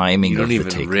the timing. You don't of even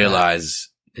take realize.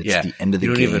 That. It's the end of the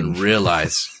game. You don't even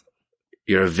realize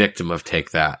you're a victim of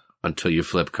take that until you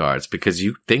flip cards because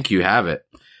you think you have it,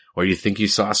 or you think you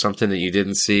saw something that you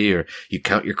didn't see, or you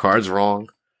count your cards wrong.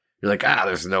 You're like,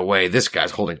 there's no way this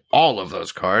guy's holding all of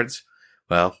those cards.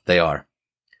 Well, they are.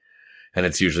 And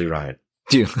it's usually Ryan.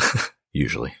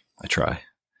 Usually. I try.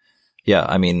 Yeah,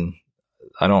 I mean,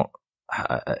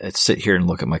 I sit here and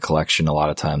look at my collection a lot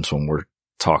of times when we're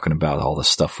talking about all the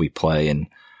stuff we play, and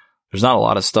there's not a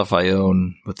lot of stuff I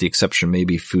own, with the exception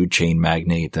maybe Food Chain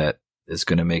Magnate, that is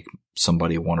going to make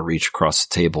somebody want to reach across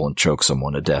the table and choke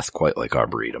someone to death, quite like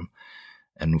Arboretum.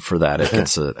 And for that, it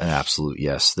gets an absolute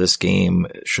yes. This game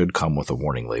should come with a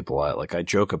warning label. I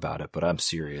joke about it, but I'm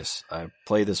serious. I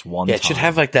play this one time. Yeah, it should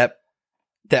have like that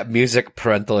music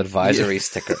parental advisory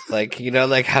sticker. Like,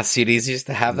 like how CDs used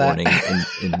to have that. Warning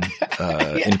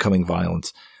incoming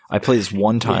violence. I played this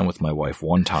one time with my wife,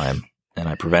 and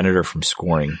I prevented her from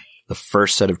scoring the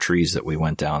first set of trees that we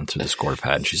went down through the score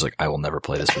pad. And she's like, I will never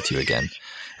play this with you again.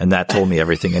 And that told me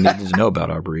everything I needed to know about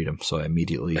Arboretum. So I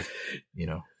immediately,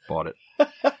 bought it.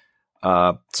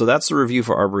 So that's the review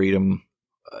for Arboretum.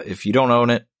 If you don't own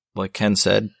it, like Ken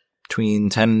said, between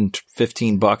 $10 to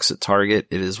 $15 at Target,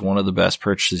 it is one of the best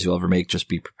purchases you'll ever make. Just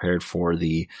be prepared for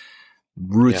the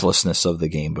ruthlessness of the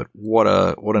game. But what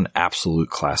an absolute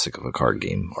classic of a card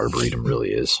game Arboretum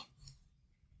really is.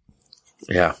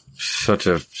 Yeah, such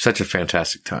a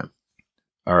fantastic time.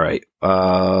 All right.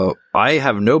 I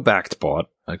have no backed bought.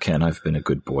 Ken, I've been a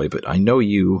good boy, but I know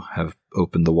you have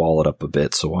opened the wallet up a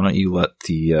bit. So why don't you let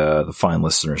the fine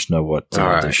listeners know what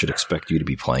they should expect you to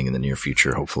be playing in the near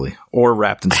future, hopefully, or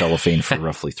wrapped in cellophane for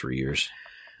roughly 3 years.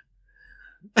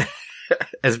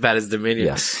 As bad as Dominion.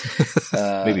 Yes.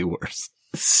 Maybe worse.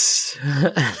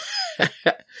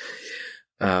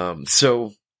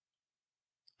 So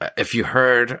if you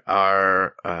heard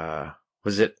our,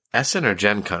 was it Essen or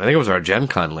Gen Con? I think it was our Gen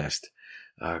Con list.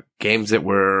 Games that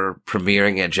were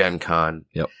premiering at Gen Con.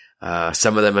 Yep.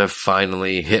 Some of them have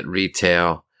finally hit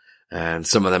retail, and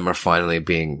some of them are finally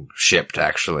being shipped,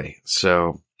 actually.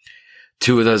 So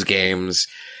 2 of those games,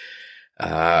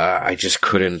 I just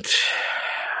couldn't,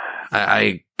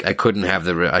 I couldn't have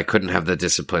the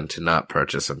discipline to not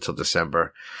purchase until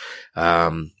December.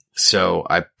 So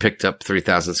I picked up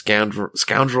 3,000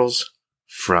 Scoundrels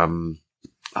from,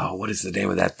 what is the name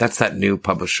of that? That's that new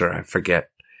publisher. I forget.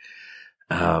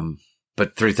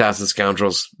 But 3,000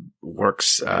 Scoundrels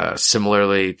works,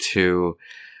 similarly to,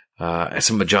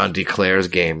 some of John D. Clare's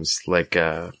games, like,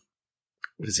 what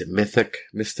is it?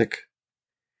 Mystic?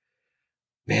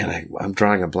 Man, I'm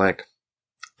drawing a blank.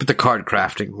 But the card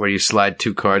crafting, where you slide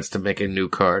 2 cards to make a new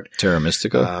card. Terra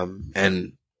Mystica?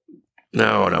 And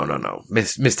no.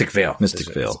 Mystic Vale.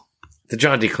 Mystic Vale. The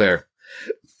John D. Clare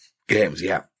games,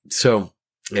 yeah. So,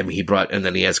 I mean, and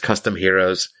then he has custom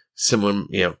heroes,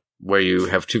 similar, where you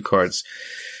have 2 cards,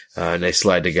 and they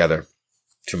slide together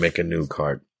to make a new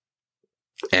card.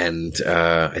 And,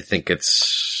 I think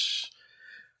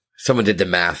someone did the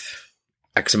math.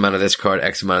 X amount of this card,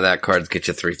 X amount of that card get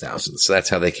you 3,000. So that's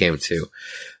how they came to,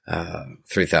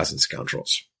 3,000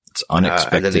 Scoundrels. It's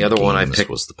Unexpected and then the other Games one I picked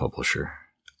was the publisher.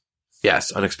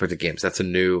 Yes, Unexpected Games.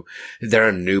 They're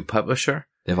a new publisher.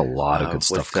 They have a lot of good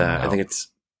stuff coming out. I think it's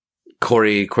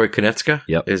Corey Konecka.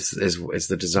 Yep. is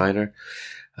the designer.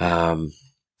 And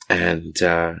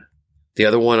the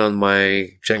other one on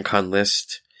my Gen Con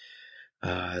list,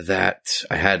 that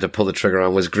I had to pull the trigger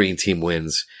on was Green Team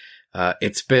Wins.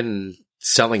 It's been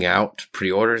selling out,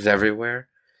 pre-orders everywhere.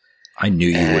 I knew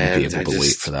you wouldn't be able to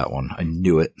wait for that one. I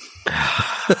knew it.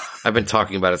 I've been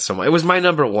talking about it so much. It was my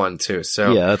number 1 too.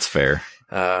 So yeah, that's fair.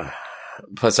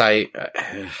 Plus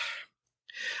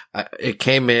it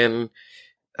came in,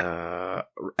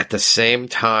 at the same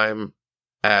time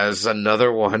as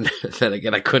another one that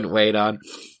again, I couldn't wait on,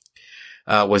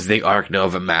 was the Arc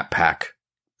Nova map pack.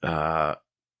 I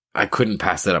couldn't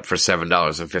pass that up for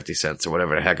 $7.50 or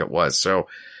whatever the heck it was. So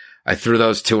I threw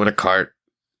those 2 in a cart,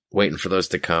 waiting for those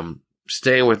to come.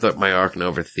 Staying with my Arc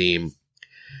Nova theme,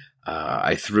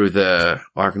 I threw the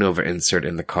Arc Nova insert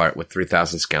in the cart with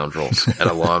 3,000 Scoundrels, and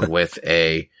along with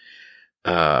a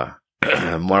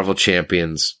Marvel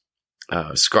Champions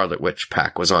Scarlet Witch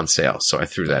pack was on sale, so I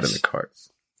threw that in the cart.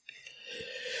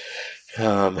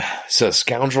 So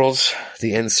Scoundrels,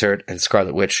 the insert, and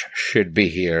Scarlet Witch should be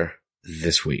here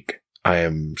this week. I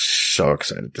am so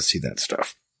excited to see that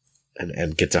stuff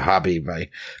and get to hobby by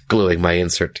gluing my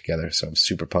insert together. So I'm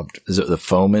super pumped. Is it the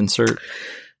foam insert?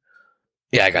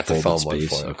 Yeah, I got the foam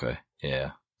space. one for it. Okay.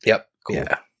 Yeah. Yep. Cool.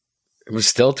 Yeah. It was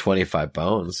still 25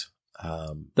 bones.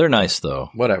 They're nice though.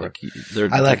 Whatever.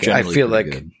 Like, I feel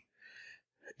like, good.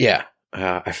 yeah.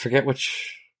 I forget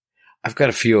which. I've got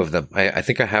a few of them. I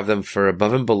think I have them for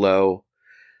Above and Below.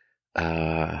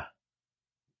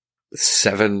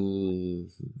 7.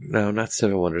 No, not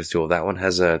 7 Wonders Duel. That one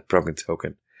has a broken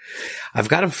token. I've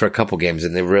got them for a couple games,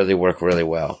 and they really work really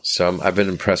well. So I've been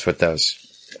impressed with those.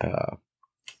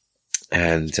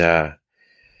 And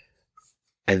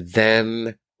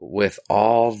then with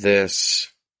all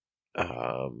this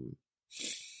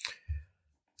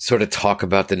sort of talk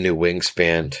about the new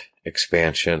Wingspan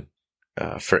expansion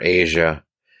for Asia,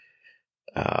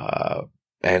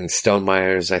 and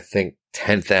Stonemeyer's, I think,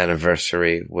 10th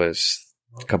anniversary was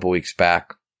a couple weeks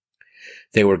back.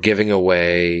 They were giving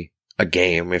away a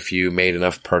game if you made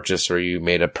enough purchase, or you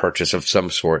made a purchase of some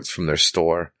sorts from their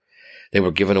store. They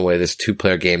were giving away this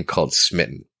 2-player game called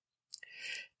Smitten.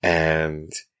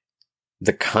 And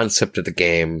the concept of the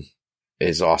game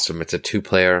is awesome. It's a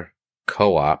 2-player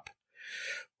co-op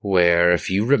where, if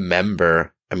you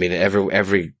remember, I mean,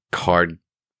 every card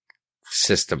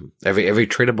system, every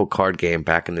tradable card game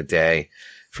back in the day,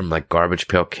 from like Garbage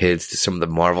Pail Kids to some of the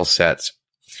Marvel sets,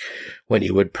 when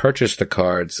you would purchase the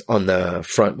cards, on the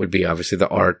front would be obviously the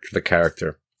art, the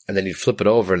character, and then you'd flip it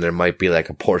over and there might be like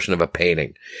a portion of a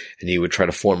painting, and you would try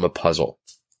to form a puzzle.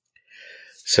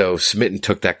 So Smitten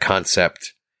took that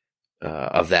concept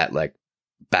of that, like,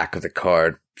 back of the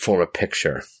card, form a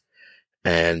picture,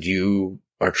 and you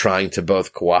are trying to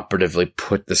both cooperatively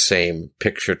put the same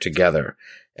picture together.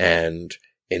 And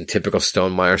in typical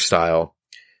Stonemeyer style,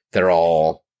 they're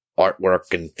all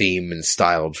artwork and theme and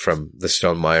styled from the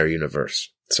Stonemeyer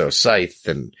universe. So Scythe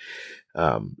and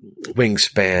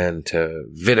Wingspan to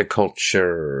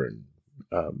Viticulture and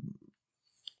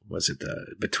was it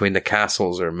Between the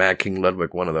Castles or Mad King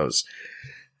Ludwig, one of those,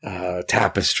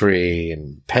 Tapestry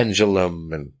and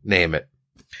Pendulum and name it.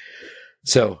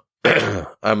 So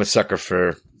I'm a sucker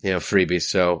for, freebies.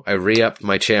 So I re-upped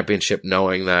my championship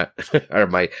knowing that, or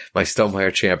my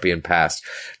Stonemeyer champion pass,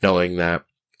 knowing that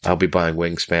I'll be buying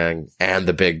Wingspan and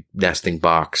the big nesting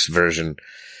box version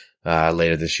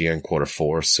later this year in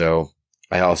Q4. So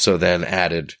I also then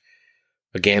added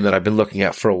a game that I've been looking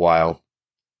at for a while.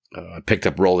 I picked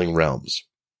up Rolling Realms.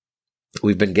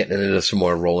 We've been getting into some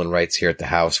more rolling rights here at the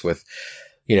house with,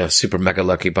 Super Mega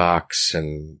Lucky Box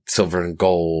and Silver and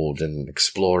Gold and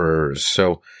Explorers.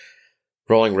 So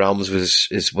Rolling Realms was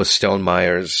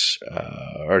Stonemeyer's,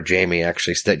 or Jamie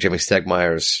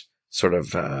Stegmeier's sort of,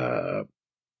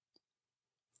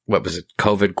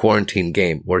 COVID quarantine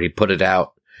game, where he put it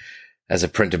out as a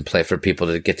print and play for people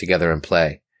to get together and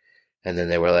play. And then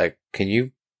they were like, can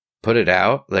you put it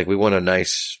out? Like, we want a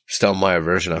nice Stonemeyer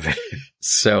version of it.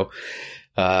 So,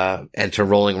 enter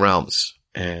Rolling Realms.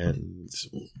 And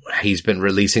he's been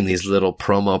releasing these little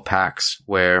promo packs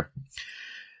where,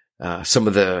 some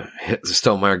of the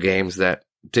Stonemeyer games that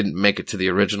didn't make it to the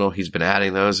original, he's been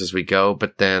adding those as we go.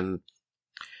 But then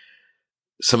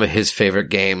some of his favorite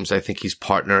games, I think he's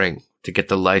partnering to get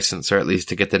the license, or at least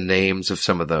to get the names of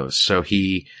some of those. So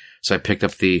I picked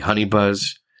up the Honey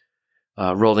Buzz,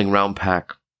 Rolling Realm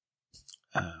pack.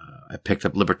 I picked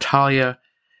up Libertalia,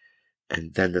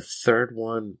 and then the third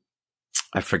one,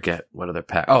 I forget what other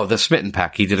pack. Oh, the Smitten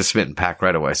pack. He did a Smitten pack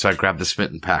right away. So I grabbed the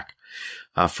Smitten pack,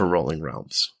 for Rolling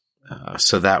Realms.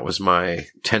 So that was my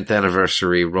 10th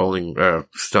anniversary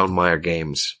Stonemeyer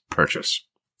Games purchase.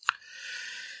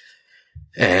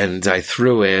 And I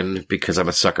threw in, because I'm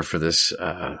a sucker for this,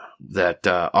 that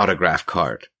autograph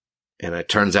card. And it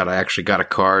turns out I actually got a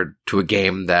card to a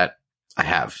game that I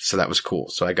have. So that was cool.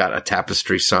 So I got a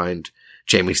Tapestry signed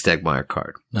Jamie Stegmeyer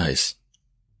card. Nice.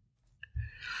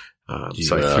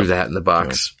 So I threw that in the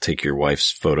box. Take your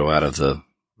wife's photo out of the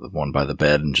one by the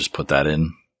bed and just put that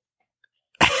in.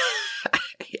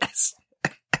 Yes.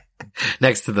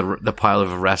 Next to the pile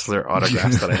of wrestler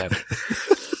autographs that I have.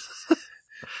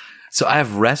 So I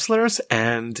have wrestlers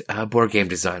and board game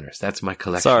designers. That's my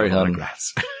collection of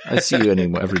autographs. I see you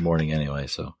every morning anyway,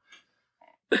 so.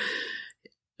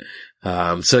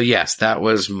 So yes, that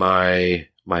was my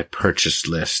purchase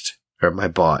list, or my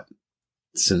bought,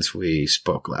 since we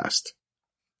spoke last.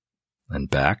 And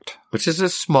backed? Which is a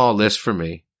small list for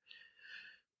me,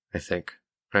 I think.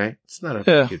 Right? It's not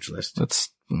a huge list. It's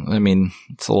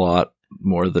a lot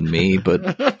more than me,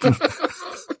 but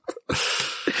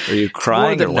are you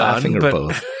crying or laughing, or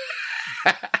both?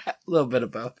 A little bit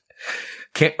of both.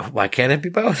 Why can't it be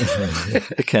both?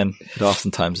 It can. It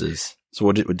oftentimes is. So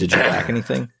did you back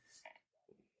anything?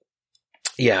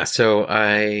 Yeah, so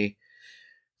I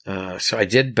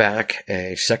did back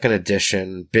a second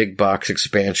edition big box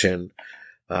expansion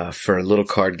for a little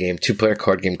card game, 2-player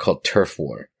card game called Turf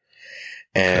War.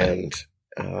 And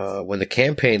when the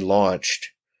campaign launched,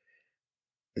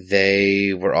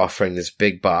 they were offering this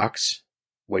big box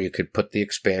where you could put the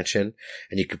expansion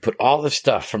and you could put all the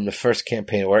stuff from the first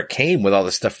campaign, or it came with all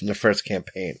the stuff from the first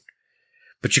campaign,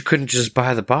 but you couldn't just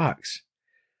buy the box.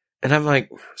 And I'm like,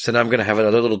 so now I'm going to have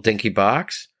another little dinky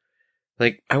box.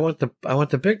 Like, I want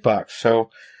the big box. So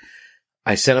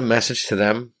I sent a message to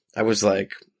them. I was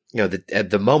like, at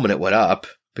the moment it went up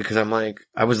because I'm like,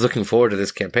 I was looking forward to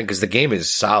this campaign because the game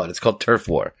is solid. It's called Turf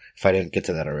War, if I didn't get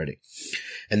to that already.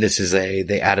 And this is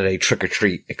they added a trick or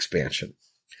treat expansion.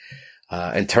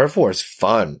 And Turf War is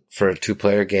fun for a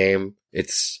 2-player game.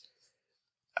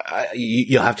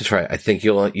 You'll have to try it. I think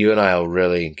you and I will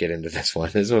really get into this one.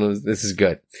 This is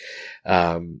good.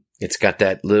 It's got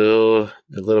that little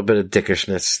bit of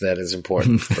dickishness that is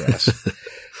important for us.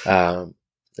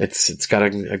 It's got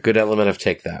a good element of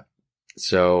take that.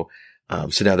 So now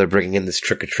they're bringing in this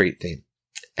trick or treat theme.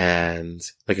 And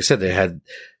like I said, they had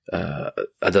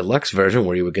a deluxe version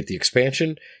where you would get the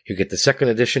expansion, you get the second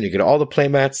edition, you get all the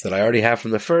playmats that I already have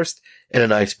from the first in a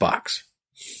nice box.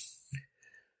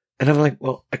 And I'm like,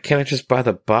 well, can't I just buy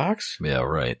the box? Yeah,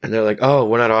 right. And they're like, oh,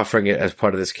 we're not offering it as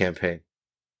part of this campaign.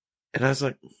 And I was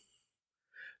like,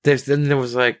 then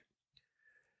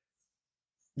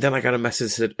I got a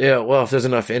message that said, yeah, well, if there's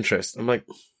enough interest. I'm like,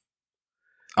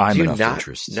 I'm enough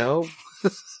interest. No.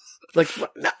 Like,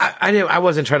 I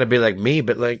wasn't trying to be like me,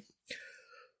 but like,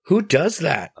 who does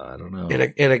that? I don't know.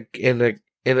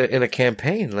 In a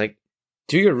campaign, like,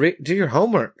 do your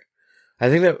homework. I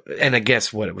think that, and I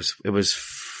guess what it was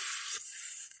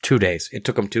 2 days. It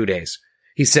took him 2 days.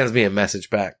 He sends me a message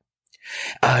back.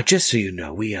 Just so you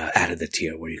know, we added the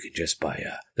tier where you can just buy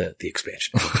the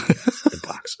expansion, the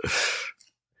box.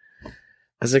 I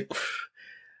was like,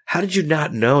 how did you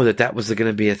not know that was going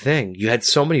to be a thing? You had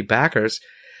so many backers.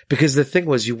 Because the thing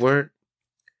was, you weren't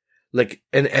like,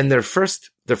 and their first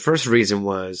reason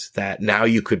was that now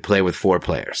you could play with 4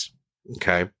 players.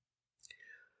 Okay.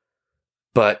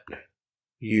 But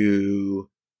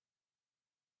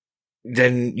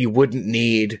then you wouldn't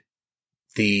need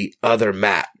the other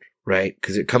mat, right?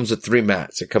 Because it comes with 3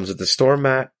 mats. It comes with the store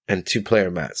mat and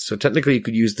 2-player mats. So technically you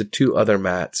could use the 2 other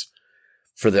mats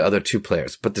for the other 2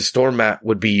 players, but the store mat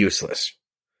would be useless.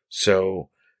 So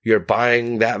you're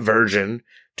buying that version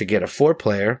to get a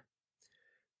 4-player,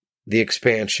 the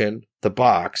expansion, the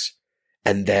box,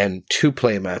 and then 2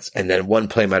 playmats, and then 1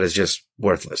 playmat is just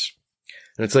worthless.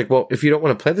 And it's like, well, if you don't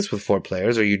want to play this with 4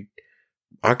 players, or you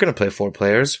aren't going to play 4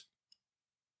 players,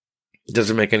 it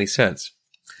doesn't make any sense.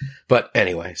 But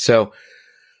anyway, so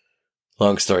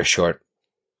long story short,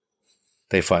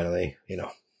 they finally,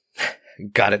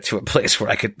 got it to a place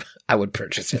where I would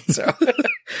purchase it. So,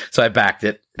 so I backed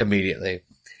it immediately.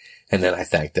 And then I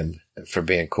thanked them for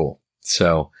being cool.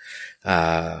 So,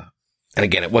 and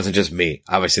again, it wasn't just me.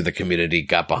 Obviously the community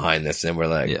got behind this and we're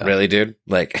like, really, dude?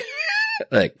 Like,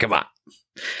 come on.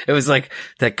 It was like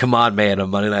that come on man on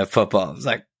Monday Night Football. I was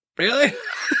like, really?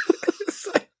 It's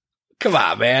like, come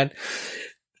on, man.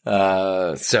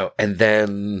 And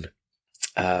then,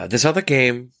 this other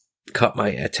game caught my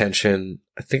attention.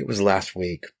 I think it was last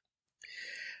week.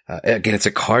 Again, it's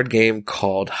a card game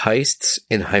called Heists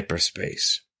in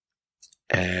Hyperspace.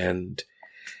 And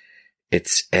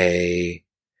it's it's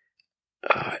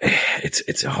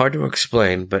hard to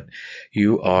explain, but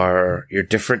you're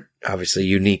different, obviously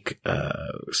unique,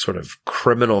 sort of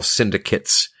criminal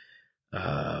syndicates,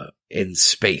 in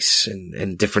space and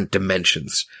in different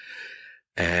dimensions.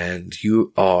 And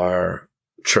you are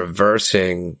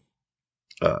traversing,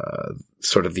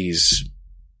 sort of these,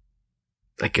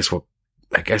 I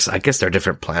guess they're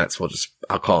different planets.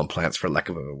 I'll call them planets for lack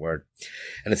of a word.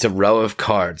 And it's a row of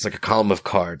cards, like a column of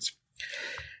cards.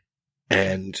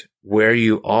 And where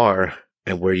you are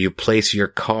and where you place your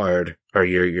card or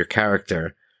your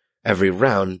character every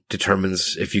round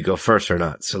determines if you go first or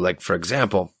not. So like, for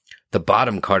example, the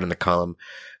bottom card in the column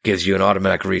gives you an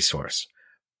automatic resource,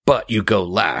 but you go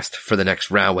last for the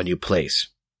next round when you place.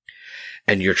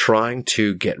 And you're trying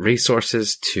to get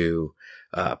resources to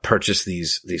purchase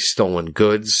these stolen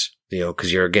goods,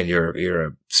 cause you're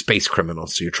a space criminal.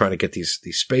 So you're trying to get these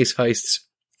space heists,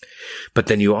 but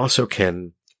then you also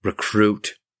can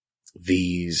recruit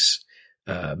these,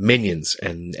 minions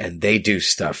and they do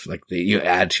stuff like you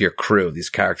add to your crew. These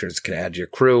characters can add to your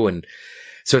crew. And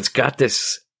so it's got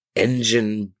this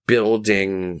engine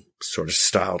building sort of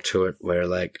style to it where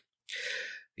like,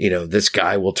 this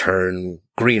guy will turn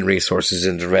green resources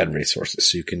into red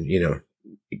resources. So you can,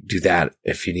 do that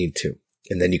if you need to.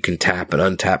 And then you can tap and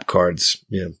untap cards,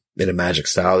 in a magic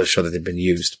style to show that they've been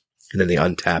used. And then they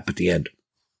untap at the end.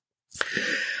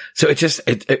 So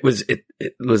it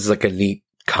was like a neat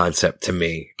concept to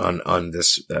me on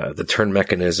this, the turn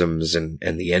mechanisms and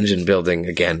the engine building.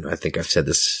 Again, I think I've said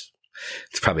this,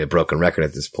 it's probably a broken record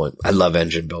at this point. I love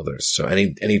engine builders. So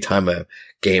any time a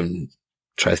game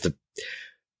tries to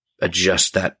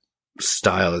adjust that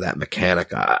style or that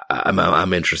mechanic,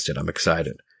 I'm interested. I'm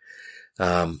excited.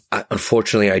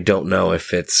 Unfortunately, I don't know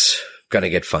if it's going to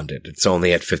get funded. It's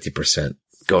only at 50%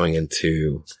 going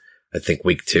into, I think,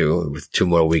 week 2 with 2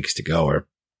 more weeks to go, or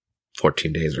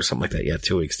 14 days or something like that. Yeah,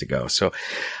 2 weeks to go. So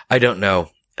I don't know.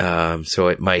 So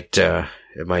it might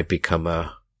become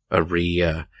a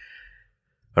relaunch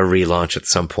at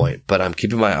some point, but I'm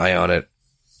keeping my eye on it.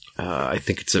 I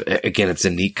think it's a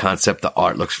neat concept. The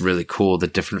art looks really cool. The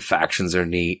different factions are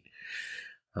neat.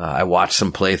 I watched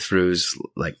some playthroughs,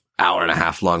 like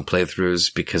hour-and-a-half long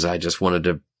playthroughs, because I just wanted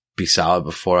to be solid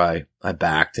before I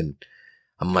backed. And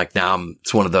I'm like,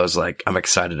 it's one of those, like, I'm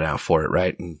excited now for it,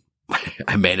 right? And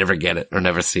I may never get it or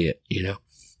never see it, you know?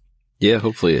 Yeah,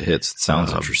 hopefully it hits. It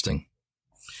sounds interesting.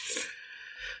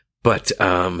 But,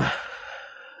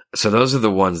 so those are the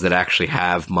ones that actually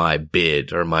have my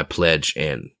bid or my pledge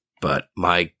in. But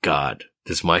my God,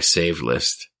 is my save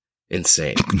list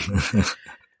insane.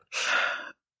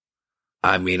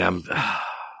 I mean,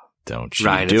 don't you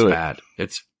Ryan, do it's it. bad.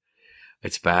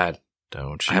 It's bad.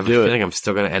 Don't you I have do a it. feeling I'm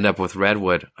still going to end up with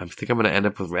Redwood. I think I'm going to end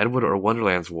up with Redwood or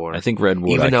Wonderland's War. I think Redwood,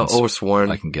 even though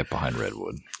Oathsworn, I can get behind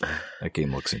Redwood. That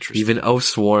game looks interesting. Even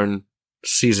Oathsworn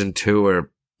Season 2 or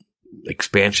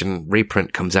expansion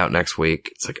reprint comes out next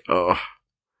week. It's like,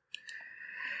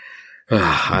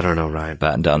 I don't know, Ryan.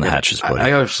 Batten down the hatches, buddy.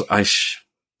 I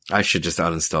should just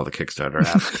uninstall the Kickstarter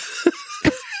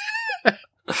app.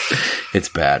 It's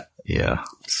bad. Yeah.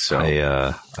 So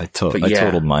I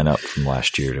totaled mine up from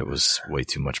last year. It was way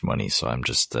too much money, so I'm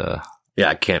just I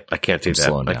can't do that. I can't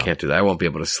do that. I won't be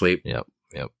able to sleep. Yep.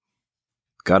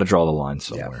 Got to draw the line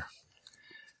somewhere. Yep.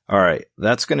 All right,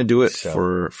 that's going to do it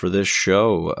for this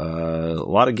show. A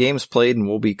lot of games played, and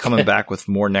we'll be coming back with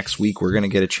more next week. We're going to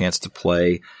get a chance to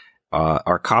play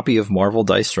our copy of Marvel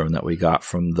Dice Throne that we got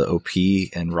from the OP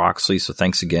and Roxley. So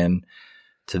thanks again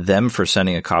to them for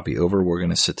sending a copy over. We're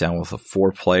going to sit down with a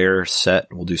 4-player set.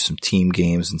 We'll do some team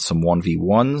games and some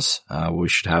 1v1s. We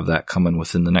should have that coming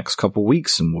within the next couple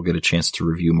weeks, and we'll get a chance to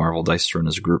review Marvel Dice Throne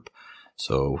as a group.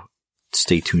 So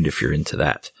stay tuned if you're into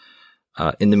that.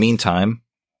 In the meantime,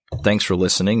 thanks for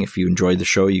listening. If you enjoyed the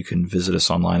show, you can visit us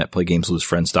online at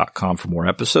playgameslosefriends.com for more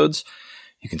episodes.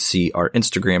 You can see our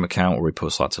Instagram account where we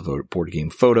post lots of board game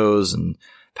photos and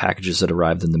packages that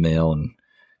arrived in the mail and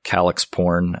calyx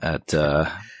porn at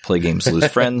Play Games Lose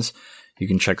Friends. You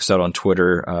can check us out on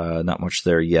Twitter. Not much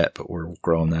there yet, but we're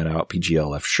growing that out.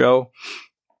 PGLF Show.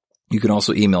 You can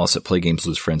also email us at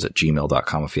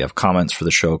playgameslosefriends@gmail.com if you have comments for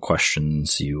the show,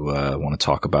 questions you want to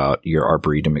talk about, your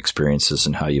Arboretum experiences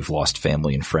and how you've lost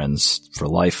family and friends for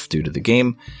life due to the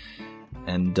game.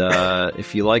 And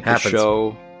if you like the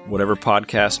show, whatever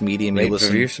podcast medium you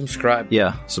listen to, subscribe.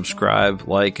 Yeah, subscribe,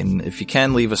 like, and if you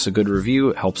can, leave us a good review.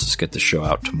 It helps us get the show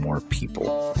out to more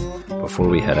people. Before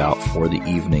we head out for the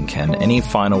evening, Ken, any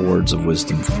final words of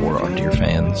wisdom for our dear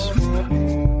fans?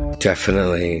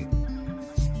 Definitely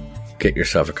get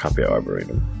yourself a copy of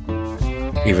Arboretum.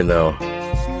 Even though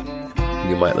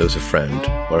you might lose a friend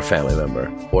or a family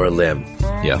member or a limb.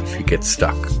 Yeah. If you get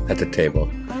stuck at the table.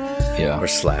 Yeah. Or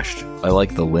slashed. I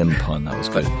like the limb pun. That was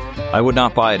good. I would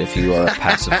not buy it if you are a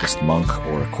pacifist monk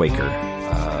or a Quaker.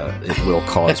 It will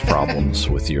cause problems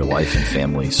with your life and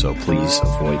family, so please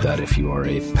avoid that if you are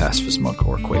a pacifist monk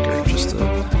or Quaker. Just a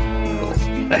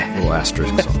little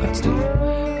asterisk on that statement.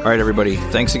 All right, everybody.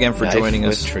 Thanks again for joining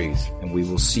us. Trees. And we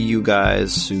will see you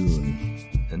guys soon.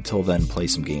 Until then, play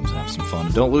some games and have some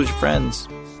fun. Don't lose your friends.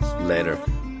 Later.